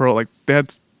 all pro. Like they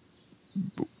had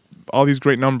all these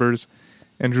great numbers.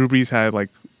 And Drew Brees had like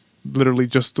literally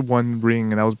just one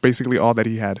ring. And that was basically all that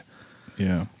he had.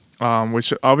 Yeah.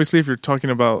 Which obviously if you're talking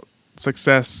about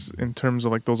success in terms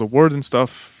of like those awards and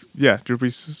stuff, yeah, Drew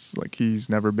Brees is, like he's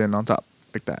never been on top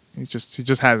like that. He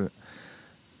just hasn't.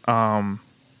 And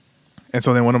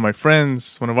so then one of our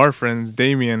friends,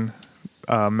 Damien,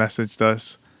 messaged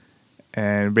us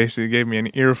and basically gave me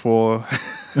an earful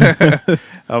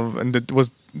and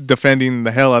was defending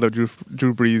the hell out of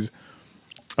Drew Brees.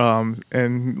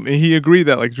 And he agreed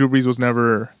that like Drew Brees was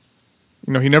never,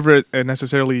 he never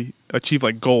necessarily achieved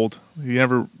like gold. He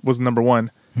never was number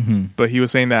 1. Mm-hmm. But he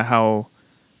was saying that how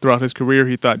throughout his career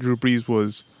he thought Drew Brees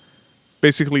was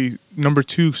basically number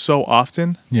 2 so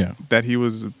often that he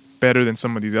was better than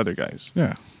some of these other guys.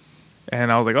 Yeah.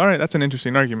 And I was like, all right, that's an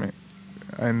interesting argument.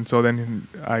 And so then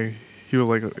he was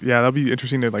like, yeah, that'd be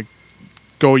interesting to like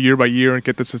go year by year and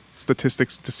get the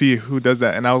statistics to see who does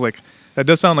that. And I was like, that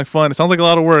does sound like fun. It sounds like a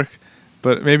lot of work,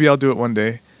 but maybe I'll do it one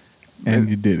day. And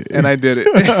you did it. And I did it.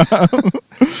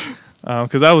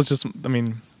 Because I was just,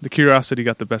 the curiosity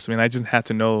got the best of me. And I just had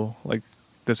to know like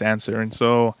this answer. And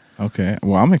so. Okay.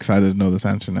 Well, I'm excited to know this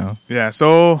answer now. Yeah.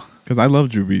 So. Because I love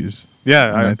Drew Brees.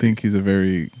 Yeah. I think he's a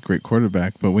very great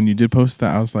quarterback. But when you did post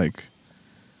that, I was like,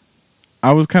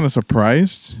 I was kind of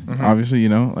surprised. Mm-hmm. Obviously,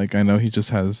 like I know he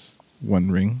just has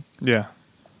one ring. Yeah.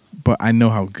 But I know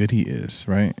how good he is,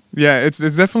 right? Yeah, it's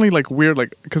definitely like weird,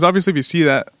 like because obviously if you see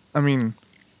that, Drew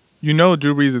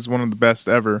Brees is one of the best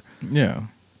ever. Yeah.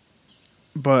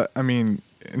 But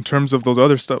in terms of those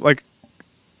other stuff, like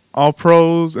all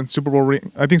pros and Super Bowl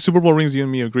ring. I think Super Bowl rings, you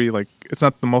and me agree, like it's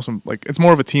not the most, like it's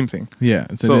more of a team thing. Yeah,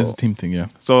 it is a team thing. Yeah.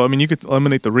 So I mean, you could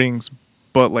eliminate the rings,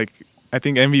 but like I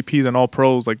think MVPs and all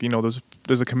pros, like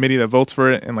there's a committee that votes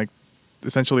for it, and like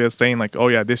essentially it's saying like, oh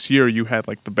yeah, this year you had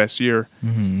like the best year.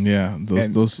 Mm-hmm, yeah,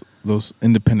 those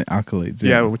independent accolades.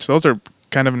 Yeah, which those are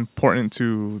kind of important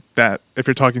to that if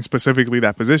you're talking specifically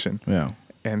that position. Yeah,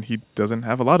 and he doesn't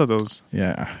have a lot of those.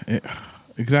 Yeah,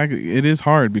 exactly. It is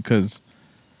hard because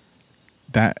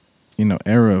that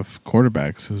era of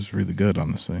quarterbacks was really good,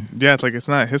 honestly. Yeah, it's like it's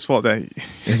not his fault that.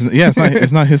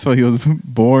 It's not his fault. He was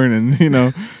born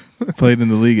and played in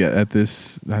the league at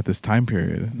this time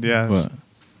period. Yeah, but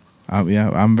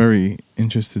I'm very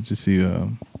interested to see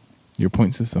your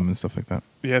point system and stuff like that.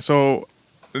 Yeah, so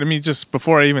let me just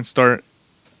before I even start,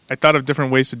 I thought of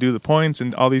different ways to do the points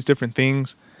and all these different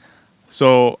things.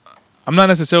 So I'm not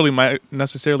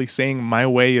necessarily saying my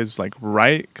way is like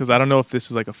right, because I don't know if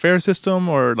this is like a fair system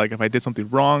or like if I did something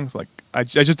wrong. So like I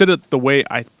just did it the way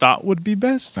I thought would be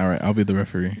best. All right, I'll be the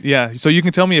referee. Yeah, so you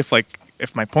can tell me if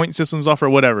my point system's off or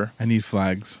whatever. I need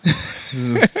flags.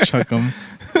 Just chuck them.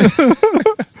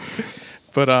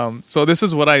 But so this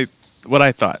is what I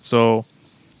thought. So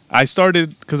I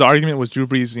started because the argument was Drew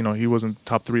Brees. He wasn't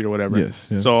top 3 or whatever. Yes.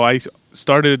 So I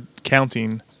started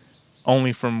counting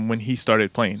only from when he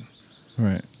started playing.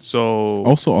 Right. So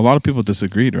also, a lot of people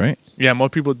disagreed, right? Yeah, more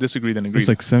people disagreed than agreed. It's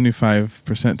like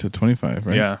 75% to 25,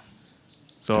 right? Yeah.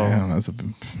 So damn, that's a.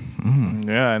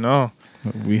 Yeah, I know.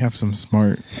 We have some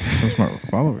smart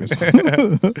followers.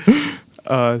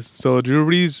 So Drew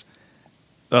Brees,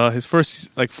 his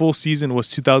first full season was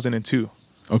 2002.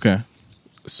 Okay.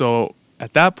 So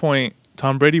at that point,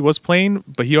 Tom Brady was playing,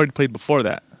 but he already played before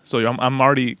that. So I'm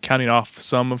already counting off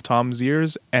some of Tom's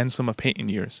years and some of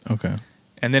Peyton's years. Okay.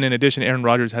 And then in addition, Aaron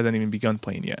Rodgers hasn't even begun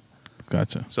playing yet.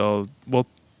 Gotcha. So we'll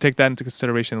take that into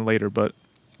consideration later, but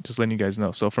just letting you guys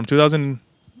know. So from 2000,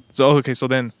 so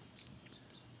then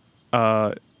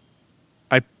I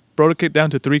broke it down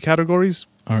to 3 categories.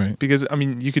 All right. Because I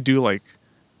mean, you could do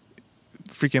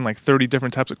freaking 30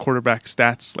 different types of quarterback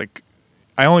stats. Like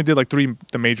I only did 3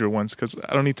 the major ones because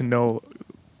I don't need to know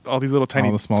all these little tiny,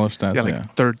 all the smaller stats. Yeah,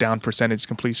 third down percentage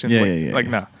completions. Yeah.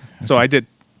 Nah. Okay. So I did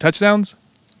touchdowns,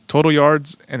 total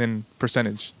yards, and then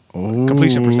percentage.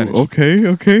 Completion percentage.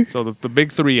 Okay. So the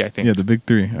big 3, I think. Yeah, the big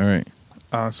 3. All right.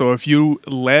 So if you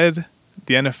led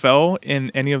the NFL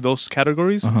in any of those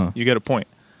categories, you get a point.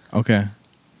 Okay.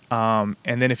 And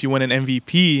then if you win an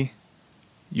MVP,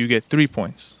 you get 3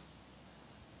 points.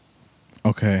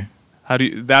 Okay.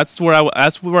 That's where I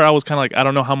was kind of like, I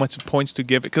don't know how much points to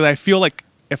give it, because I feel like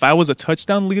if I was a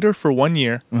touchdown leader for 1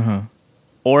 year,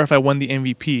 or if I won the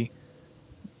MVP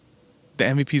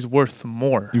is worth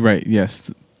more. Right.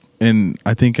 Yes. And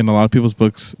I think in a lot of people's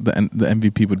books, the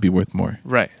MVP would be worth more.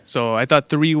 Right. So I thought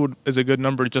 3 is a good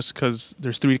number just because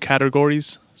there's 3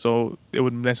 categories. So it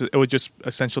would just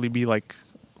essentially be like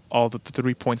all the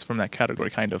 3 points from that category,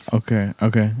 kind of. Okay.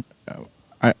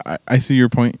 I see your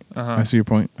point. I see your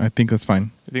point. I think that's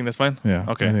fine. You think that's fine? Yeah.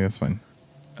 Okay. I think that's fine.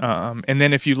 And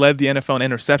then if you led the NFL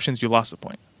in interceptions, you lost a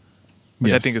point,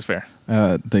 which I think is fair.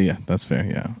 Yeah, that's fair.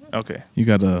 Yeah. Okay. You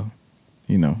gotta,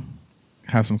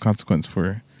 have some consequence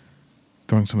for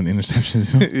throwing so many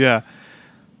interceptions. Yeah.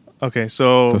 Okay.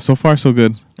 So far so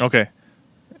good. Okay.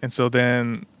 And so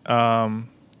then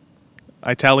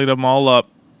I tallied them all up,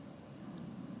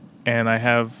 and I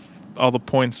have all the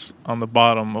points on the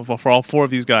bottom for all 4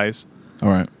 of these guys. All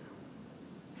right.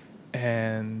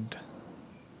 And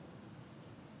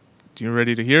you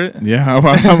ready to hear it? Yeah, I'm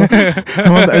on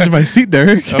the edge of my seat,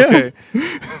 Derek. Yeah. Okay.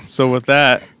 So with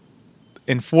that,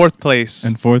 in 4th place.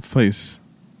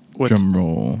 Drum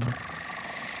roll.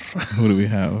 Who do we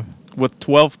have? With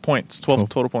 12 points, 12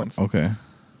 total points. Okay.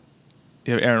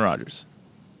 You have Aaron Rodgers.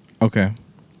 Okay.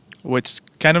 Which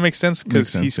kind of makes sense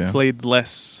because he's played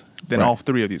less than all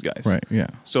 3 of these guys. Right, yeah.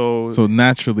 So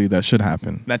naturally that should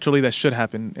happen.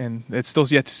 And it's still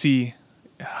yet to see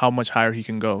how much higher he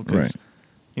can go. Because,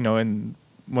 and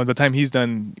by the time he's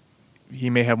done, he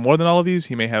may have more than all of these.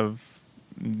 He may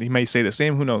say the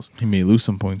same. Who knows? He may lose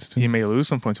some points too.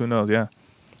 Who knows? Yeah.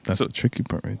 That's the tricky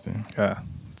part right there. Yeah.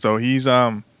 So he's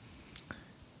got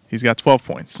 12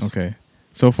 points. Okay.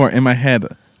 So far in my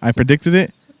head, I predicted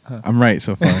it. I'm right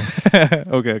so far.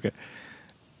 Okay.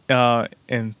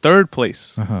 In 3rd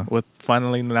place, with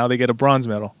finally now they get a bronze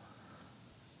medal,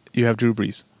 you have Drew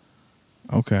Brees.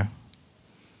 Okay.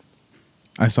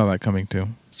 I saw that coming too.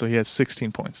 So he had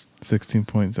 16 points. 16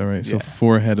 points. All right. So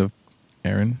 4 ahead of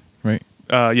Aaron, right?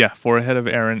 4 ahead of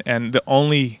Aaron, and the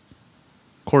only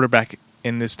quarterback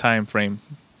in this time frame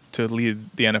to lead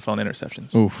the NFL in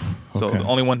interceptions. Oof. So Okay. the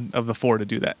only one of the 4 to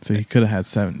do that. So he could have had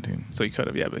 17. So he could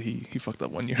have, yeah, but he fucked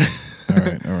up one year.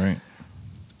 All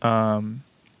right.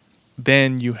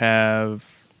 Then you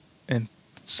have in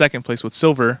second place with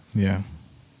silver. Yeah.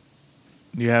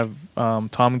 You have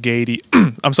Tom Brady.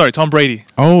 I'm sorry, Tom Brady.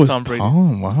 Oh, it's Tom Brady.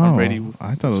 Wow. Tom Brady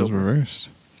I thought it was silver. reversed.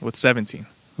 With 17.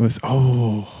 It was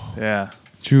Yeah.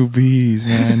 Drew Brees,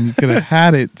 man. You could have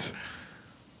had it.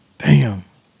 Damn.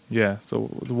 Yeah. So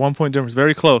the 1 point difference,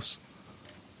 very close.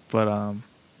 But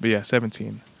yeah,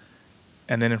 17.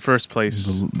 And then in first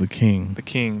place, The king. the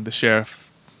king, the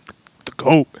sheriff, the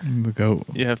GOAT. The GOAT.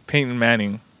 You have Peyton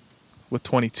Manning with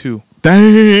 22.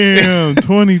 Damn.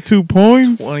 22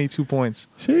 points? 22 points.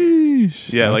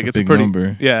 Sheesh. Yeah, That's like a it's a big pretty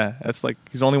number. Yeah, that's like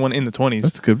he's the only one in the 20s.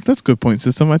 That's good. That's good point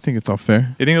system. I think it's all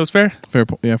fair. You think it was fair? Fair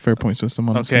point system.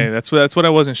 Honestly. Okay, that's what I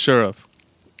wasn't sure of.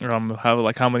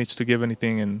 How many to give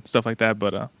anything and stuff like that,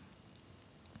 but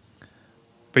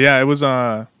yeah, it was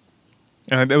and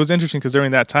it was interesting because during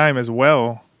that time as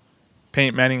well,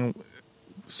 Peyton Manning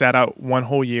sat out one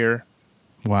whole year,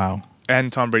 Wow.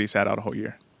 and Tom Brady sat out a whole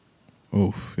year,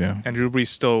 Oof. Yeah. and Drew Brees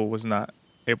still was not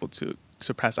able to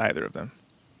surpass either of them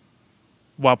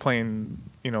while playing,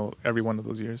 every one of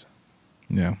those years.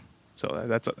 Yeah. So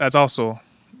that's also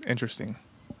interesting.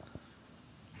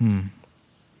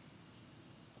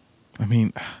 I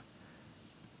mean,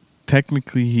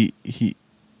 technically, he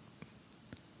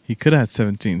could have had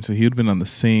 17, so he would have been on the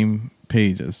same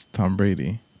page as Tom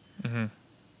Brady. Mm-hmm.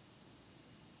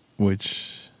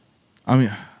 Which, I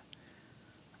mean,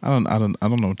 I don't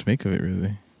know what to make of it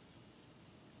really.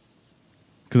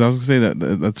 Because I was gonna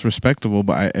say that's respectable,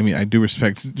 but I mean I do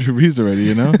respect Drew Brees already,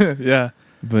 Yeah.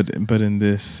 But in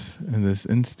this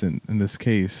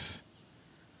case,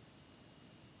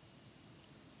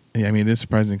 yeah, I mean it is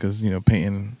surprising because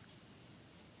Peyton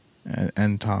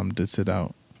and Tom did sit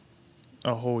out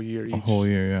A whole year each. a whole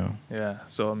year, yeah. Yeah.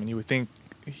 So, I mean, you would think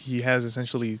he has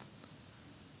essentially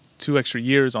 2 extra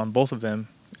years on both of them,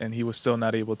 and he was still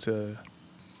not able to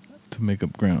make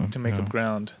up ground. up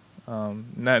ground.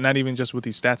 Not even just with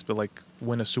these stats, but like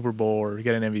win a Super Bowl or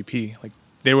get an MVP. Like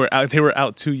they were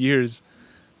out 2 years.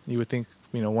 You would think,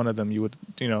 one of them you would,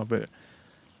 but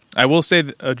I will say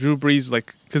that, Drew Brees,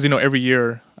 like, because, every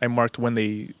year I marked when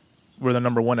they were the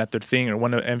number one at their thing or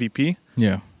won an MVP.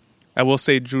 Yeah. I will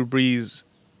say Drew Brees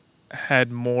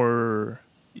had more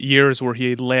years where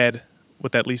he led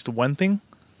with at least one thing.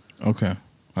 Okay.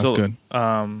 That's good.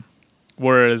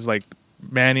 Whereas like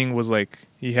Manning was like,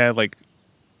 he had like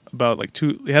about like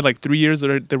 3 years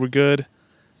that were good,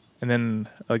 and then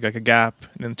like a gap,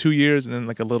 and then 2 years, and then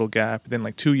like a little gap, and then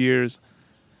like 2 years.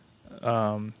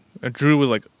 And Drew was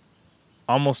like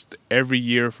almost every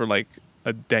year for like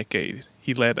a decade.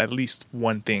 He led at least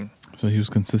one thing. So he was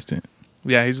consistent.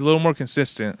 Yeah, he's a little more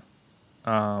consistent.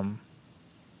 But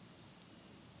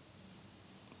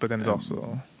then it's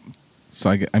also. So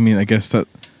I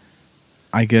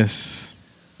guess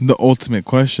the ultimate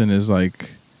question is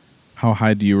like, how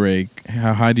high do you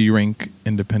rank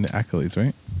independent accolades,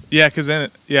 right? Yeah, because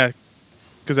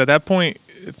at that point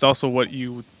it's also what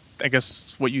you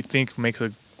think makes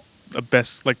a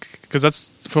best, like, because that's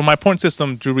for my point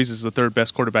system. Drew Brees is the 3rd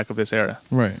best quarterback of this era.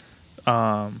 Right.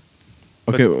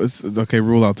 Okay.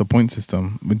 Rule out the point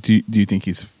system. But do you think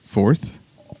he's 4th?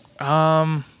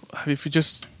 If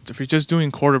you're just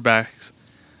doing quarterbacks,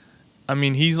 I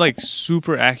mean, he's like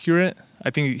super accurate. I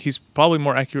think he's probably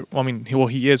more accurate. Well, I mean,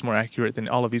 he is more accurate than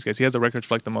all of these guys. He has the record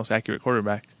for like the most accurate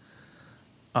quarterback.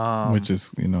 Which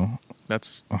is,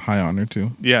 that's a high honor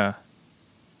too. Yeah.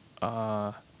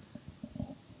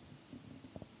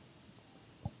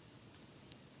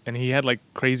 And he had like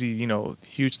crazy,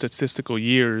 huge statistical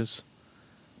years.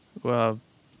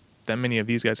 That many of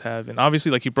these guys have, and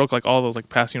obviously, like, he broke like all those like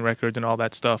passing records and all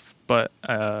that stuff. But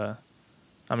I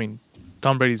mean,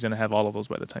 Tom Brady's gonna have all of those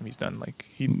by the time he's done. Like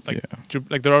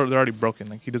they're already broken.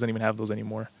 Like he doesn't even have those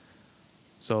anymore.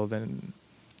 So then,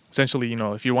 essentially,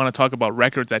 if you want to talk about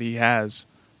records that he has,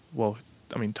 well,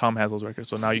 I mean, Tom has those records.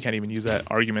 So now you can't even use that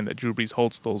argument that Drew Brees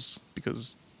holds those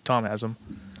because Tom has them.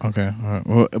 Okay, all right.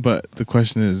 Well, but the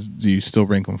question is, do you still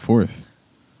rank him 4th,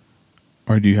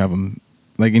 or do you have him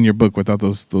like in your book without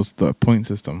the point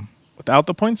system? Without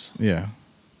the points? Yeah.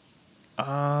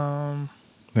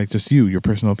 Like just your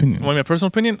personal opinion. Well, my personal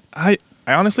opinion, I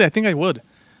honestly, I think I would.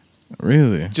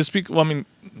 Really? Just I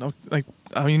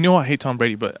hate Tom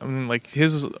Brady, but I mean, like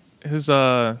his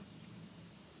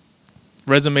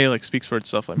resume like speaks for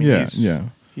itself. I mean,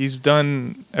 he's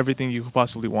done everything you could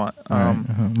possibly want.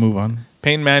 Move on.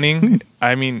 Peyton Manning.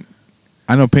 I mean,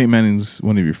 I know Peyton Manning's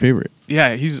one of your favorite.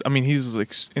 Yeah, he's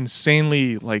like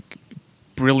insanely like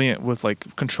brilliant with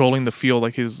like controlling the field,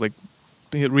 like his like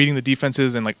reading the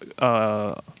defenses and like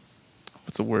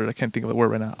what's the word? I can't think of the word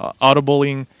right now.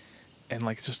 Audibling, and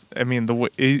like just I mean the way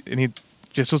and he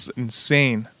just was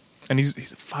insane. And he's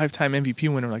a 5-time MVP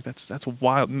winner. Like that's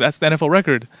wild. That's the NFL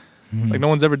record. Mm-hmm. Like no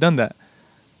one's ever done that.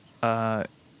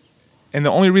 And the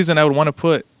only reason I would want to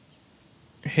put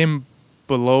him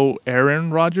below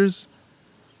Aaron Rodgers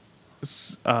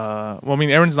is, well, I mean,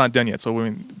 Aaron's not done yet, so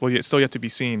it's still yet to be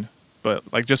seen. But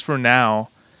like just for now,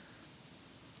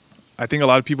 I think a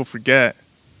lot of people forget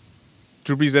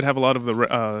Drew Brees did have a lot of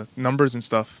the numbers and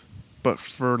stuff, but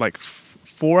for like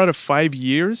 4 out of 5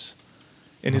 years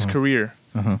in his career,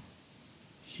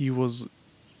 he was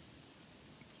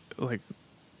like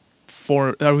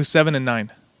 7 and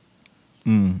 9.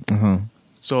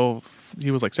 So he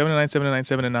was like 7 and 9, 7 and 9,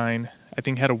 7 and 9. I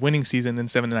think had a winning season, then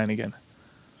 7 and 9 again.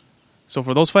 So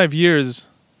for those 5 years,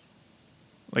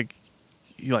 like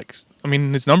I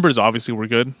mean, his numbers obviously were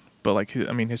good, but like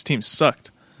I mean, his team sucked.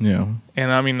 Yeah.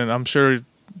 And I mean, I'm sure,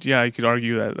 yeah, you could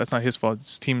argue that that's not his fault,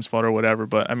 it's team's fault or whatever.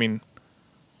 But I mean,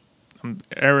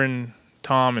 Aaron,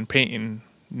 Tom, and Peyton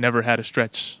never had a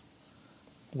stretch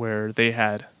where they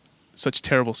had such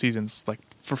terrible seasons like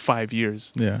for 5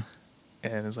 years. Yeah.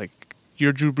 And it's like,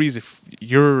 you're Drew Brees. If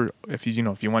you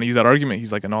want to use that argument,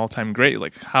 he's like an all-time great.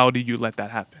 Like, how did you let that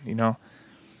happen? You know.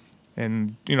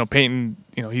 And Peyton,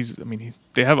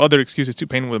 they have other excuses too.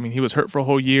 Peyton, I mean, he was hurt for a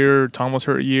whole year. Tom was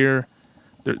hurt a year.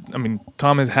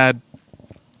 Tom has had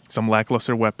some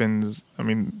lackluster weapons. I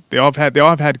mean, they all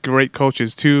have had great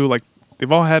coaches too. Like,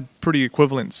 they've all had pretty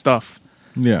equivalent stuff.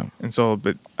 Yeah. And so,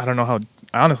 but I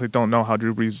honestly don't know how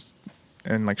Drew Brees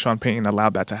and like Sean Payton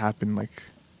allowed that to happen. Like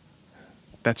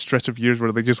that stretch of years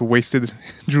where they just wasted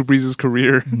Drew Brees'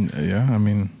 career. Yeah, I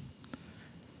mean,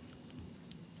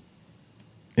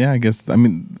 I guess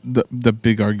the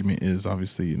big argument is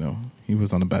obviously he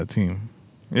was on a bad team.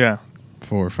 Yeah.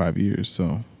 4 or 5 years,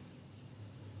 so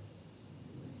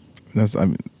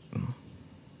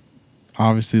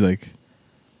obviously like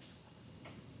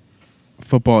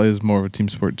football is more of a team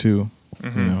sport too,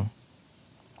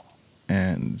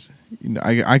 and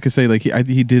I could say like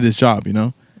he did his job,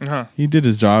 he did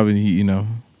his job, and he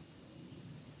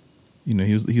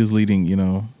was leading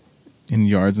in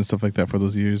yards and stuff like that for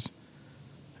those years,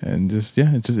 and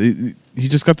he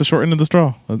just got the short end of the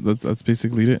straw. That's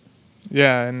basically it.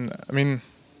 Yeah, and I mean,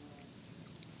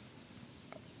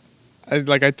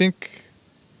 I think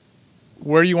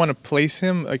where you want to place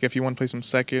him, like if you want to place him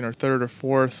second or third or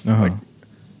fourth, like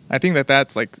I think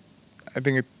that's like, I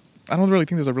don't really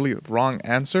think there's a really wrong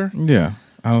answer. Yeah,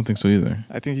 I don't think so either.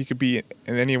 I think he could be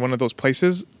in any one of those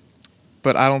places,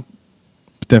 but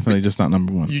definitely just not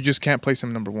number one. You just can't place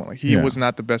him number one. Like he was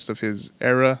not the best of his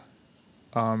era,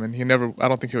 and he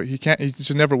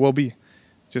just never will be.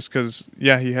 Just because,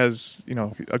 he has,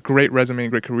 a great resume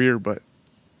and great career, but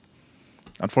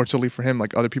unfortunately for him,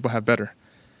 like other people have better.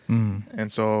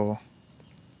 And so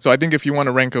I think if you want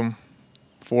to rank them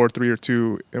 4, 3, or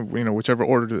 2, whichever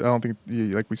order, I don't think,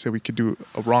 like we said, we could do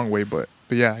a wrong way, but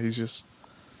yeah, he's just,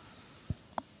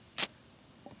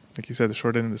 like you said, the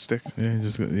short end of the stick.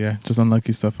 Yeah, just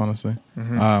unlucky stuff, honestly.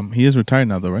 He is retired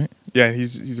now, though, right? Yeah,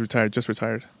 he's retired, just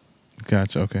retired.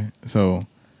 Gotcha. Okay, so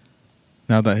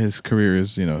now that his career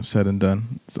is said and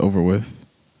done, it's over with.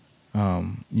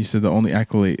 You said the only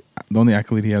accolade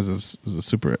he has is a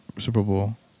Super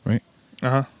Bowl, right?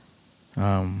 I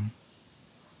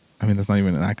mean, that's not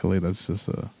even an accolade. That's just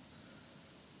a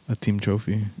team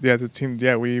trophy. Yeah, it's a team.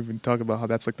 Yeah, we even talk about how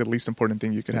that's like the least important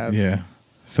thing you could have. Yeah.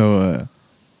 So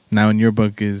now in your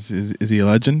book, is he a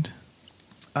legend?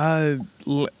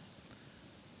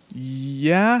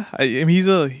 Yeah. I mean, he's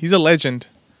a legend,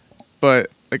 but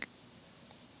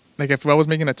like if I was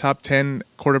making a top 10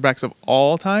 quarterbacks of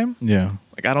all time,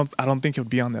 like I don't think he would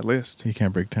be on that list. He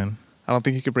can't break 10. I don't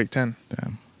think he could break 10.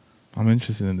 Damn, I'm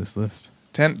interested in this list.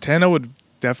 10 would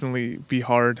definitely be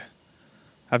hard.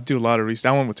 I have to do a lot of research.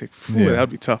 That one would take. That would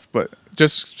be tough. But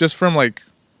just from like,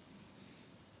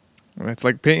 it's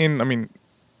like Peyton. I mean,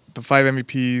 the 5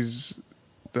 MVPs,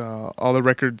 all the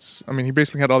records. I mean, he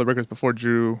basically had all the records before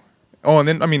Drew. Oh, and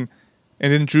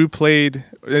then Drew played.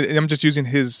 I'm just using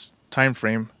his time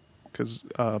frame because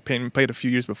Peyton played a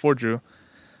few years before Drew.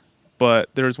 But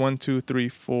there's 1, 2, 3,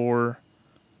 4.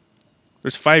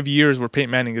 There's 5 years where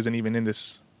Peyton Manning isn't even in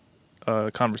this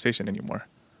conversation anymore.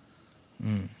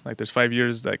 Like there's 5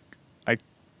 years that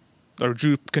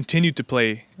Drew continued to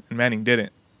play and Manning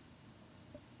didn't,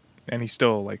 and he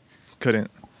still like couldn't,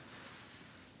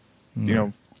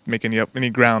 make any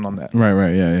ground on that.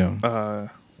 Right, yeah.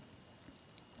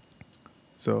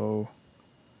 So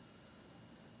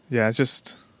yeah,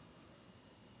 it's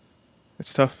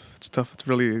It's tough. It's tough. It's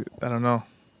really, I don't know.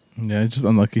 Yeah, it's just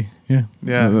unlucky. Yeah.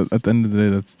 Yeah. At the end of the day,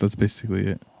 that's basically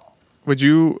it. Would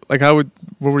you like? Where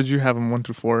would you have them 1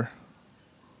 through 4?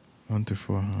 1 through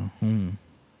 4.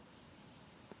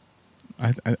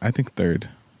 I think third.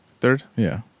 Third.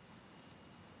 Yeah.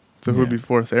 So who would be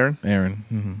fourth? Aaron. Aaron.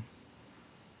 Mm-hmm.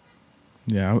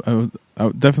 Yeah, I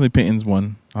would definitely Peyton's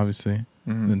 1, obviously.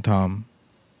 Mm-hmm. Then Tom,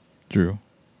 Drew,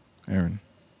 Aaron.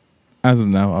 As of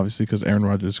now, obviously, because Aaron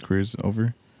Rodgers' career is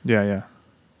over. Yeah.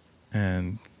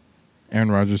 And Aaron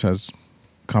Rodgers has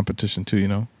competition too, you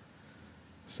know.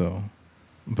 So,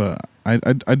 but I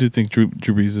do think Drew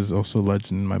Brees is also a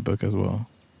legend in my book as well.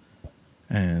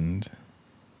 And,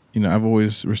 you know, I've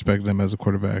always respected him as a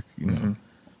quarterback, you know. Mm-hmm.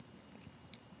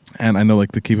 And I know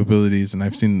like the capabilities, and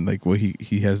I've seen like what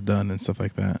he has done and stuff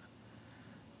like that.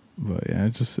 But yeah,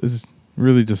 it's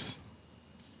really just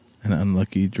an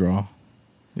unlucky draw.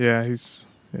 Yeah, he's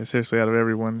seriously out of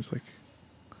everyone. It's like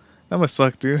that must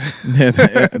suck, dude. Yeah,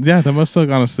 that must suck.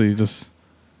 Honestly, just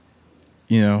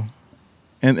you know,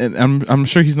 and I'm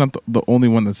sure he's not the only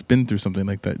one that's been through something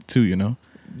like that too. You know,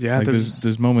 Yeah, like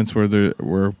there's moments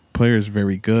where players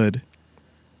very good,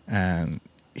 and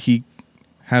he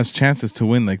has chances to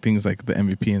win like things like the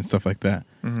MVP and stuff like that,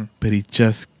 mm-hmm. but he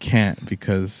just can't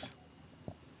because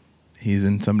he's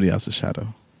in somebody else's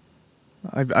shadow.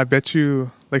 I bet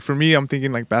you, like for me, I'm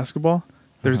thinking like basketball.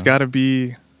 There's got to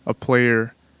be a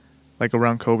player like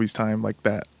around Kobe's time like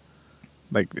that.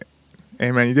 Like,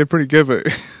 hey man, you did pretty good, but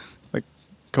like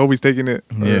Kobe's taking it.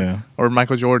 Or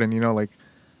Michael Jordan, you know, like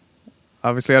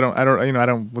obviously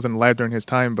I wasn't alive during his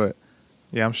time, but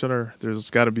yeah, I'm sure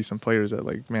there's got to be some players that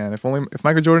like, man, if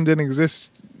Michael Jordan didn't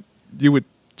exist, you would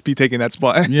be taking that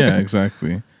spot. Yeah,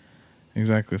 exactly.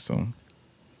 So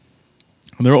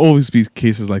there will always be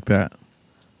cases like that.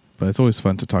 But it's always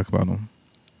fun to talk about them.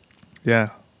 Yeah.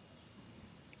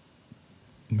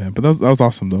 Man, but that was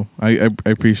awesome, though. I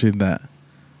appreciate that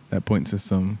point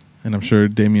system. And I'm sure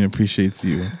Damien appreciates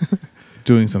you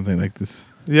doing something like this.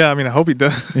 Yeah, I mean, I hope he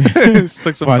does. It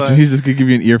took some time. He's just going to give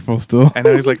you an earful still. And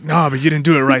then he's like, no, but you didn't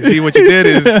do it right. See, what you did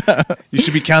is you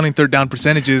should be counting third down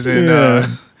percentages. And, yeah.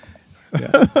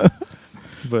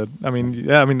 But,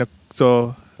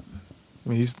 so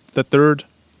he's the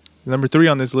number 3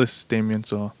 on this list, Damien,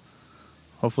 so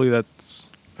hopefully that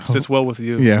sits well with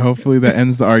you. Yeah, hopefully that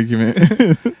ends the argument.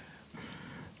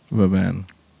 But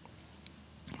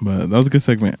that was a good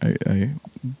segment. I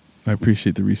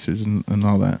appreciate the research and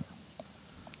all that.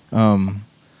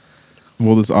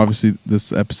 Well, this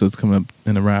episode's coming up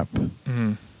in a wrap.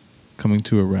 Mm-hmm. Coming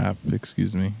to a wrap,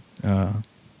 excuse me.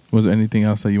 Was there anything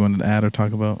else that you wanted to add or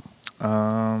talk about?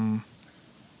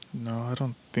 No, I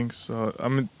don't think so.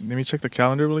 Let me check the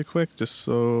calendar really quick, just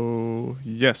so.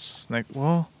 Yes,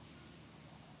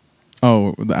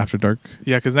 Oh, the After Dark.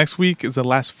 Yeah, because next week is the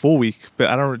last full week. But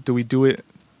I don't. Do we do it?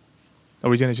 Are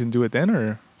we gonna just do it then,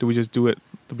 or do we just do it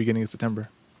the beginning of September?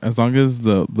 As long as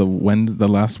the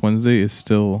last Wednesday is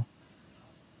still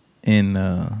in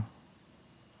the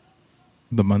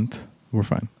month, we're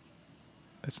fine.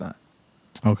 It's not.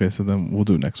 Okay, so then we'll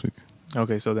do it next week.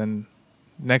 Okay, so then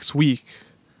next week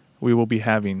we will be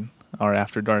having our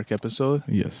After Dark episode.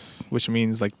 Yes. Which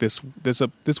means like this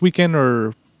weekend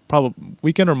or probably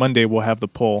weekend or Monday we'll have the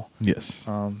poll. Yes.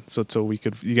 So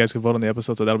you guys could vote on the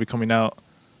episode. So that'll be coming out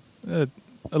a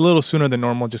little sooner than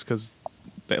normal, just because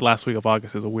the last week of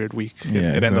August is a weird week.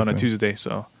 Yeah, it ends on a Tuesday.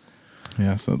 So.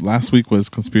 Yeah. So last week was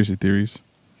conspiracy theories.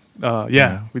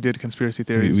 We did conspiracy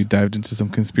theories. We dived into some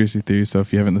conspiracy theories. So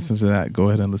if you haven't listened to that, go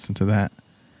ahead and listen to that.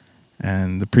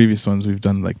 And the previous ones we've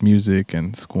done like music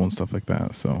and school and stuff like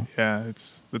that. So yeah,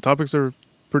 the topics are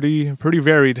pretty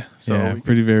varied. So yeah,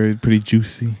 pretty varied, pretty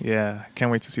juicy. Yeah,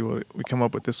 can't wait to see what we come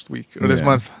up with this week or this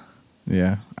month.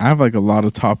 Yeah, I have like a lot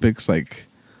of topics like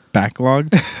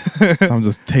backlogged, so I'm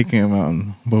just taking them out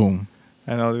and boom.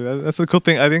 I know, that's the cool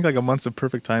thing. I think like a month's a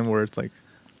perfect time where it's like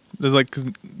there's like, cause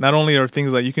not only are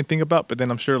things that you can think about, but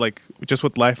then I'm sure like just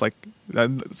with life, like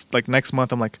next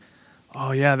month I'm like,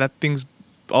 oh yeah, that thing's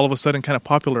all of a sudden kind of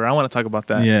popular. I want to talk about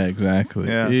that. Yeah, exactly.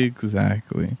 Yeah.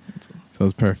 Exactly. So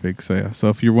it's perfect. So yeah. So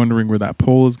if you're wondering where that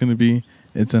poll is going to be,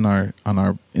 it's on our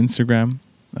Instagram.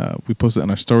 We post it on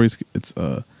our stories. It's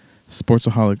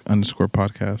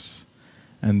Sportsaholic_podcast.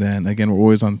 And then again, we're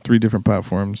always on 3 different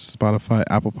platforms: Spotify,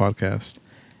 Apple Podcast,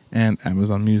 and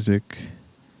Amazon Music.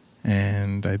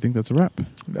 And I think that's a wrap.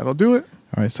 That'll do it.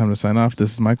 All right, it's time to sign off.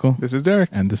 This is Michael. This is Derek.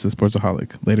 And this is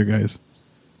Sportsaholic. Later, guys.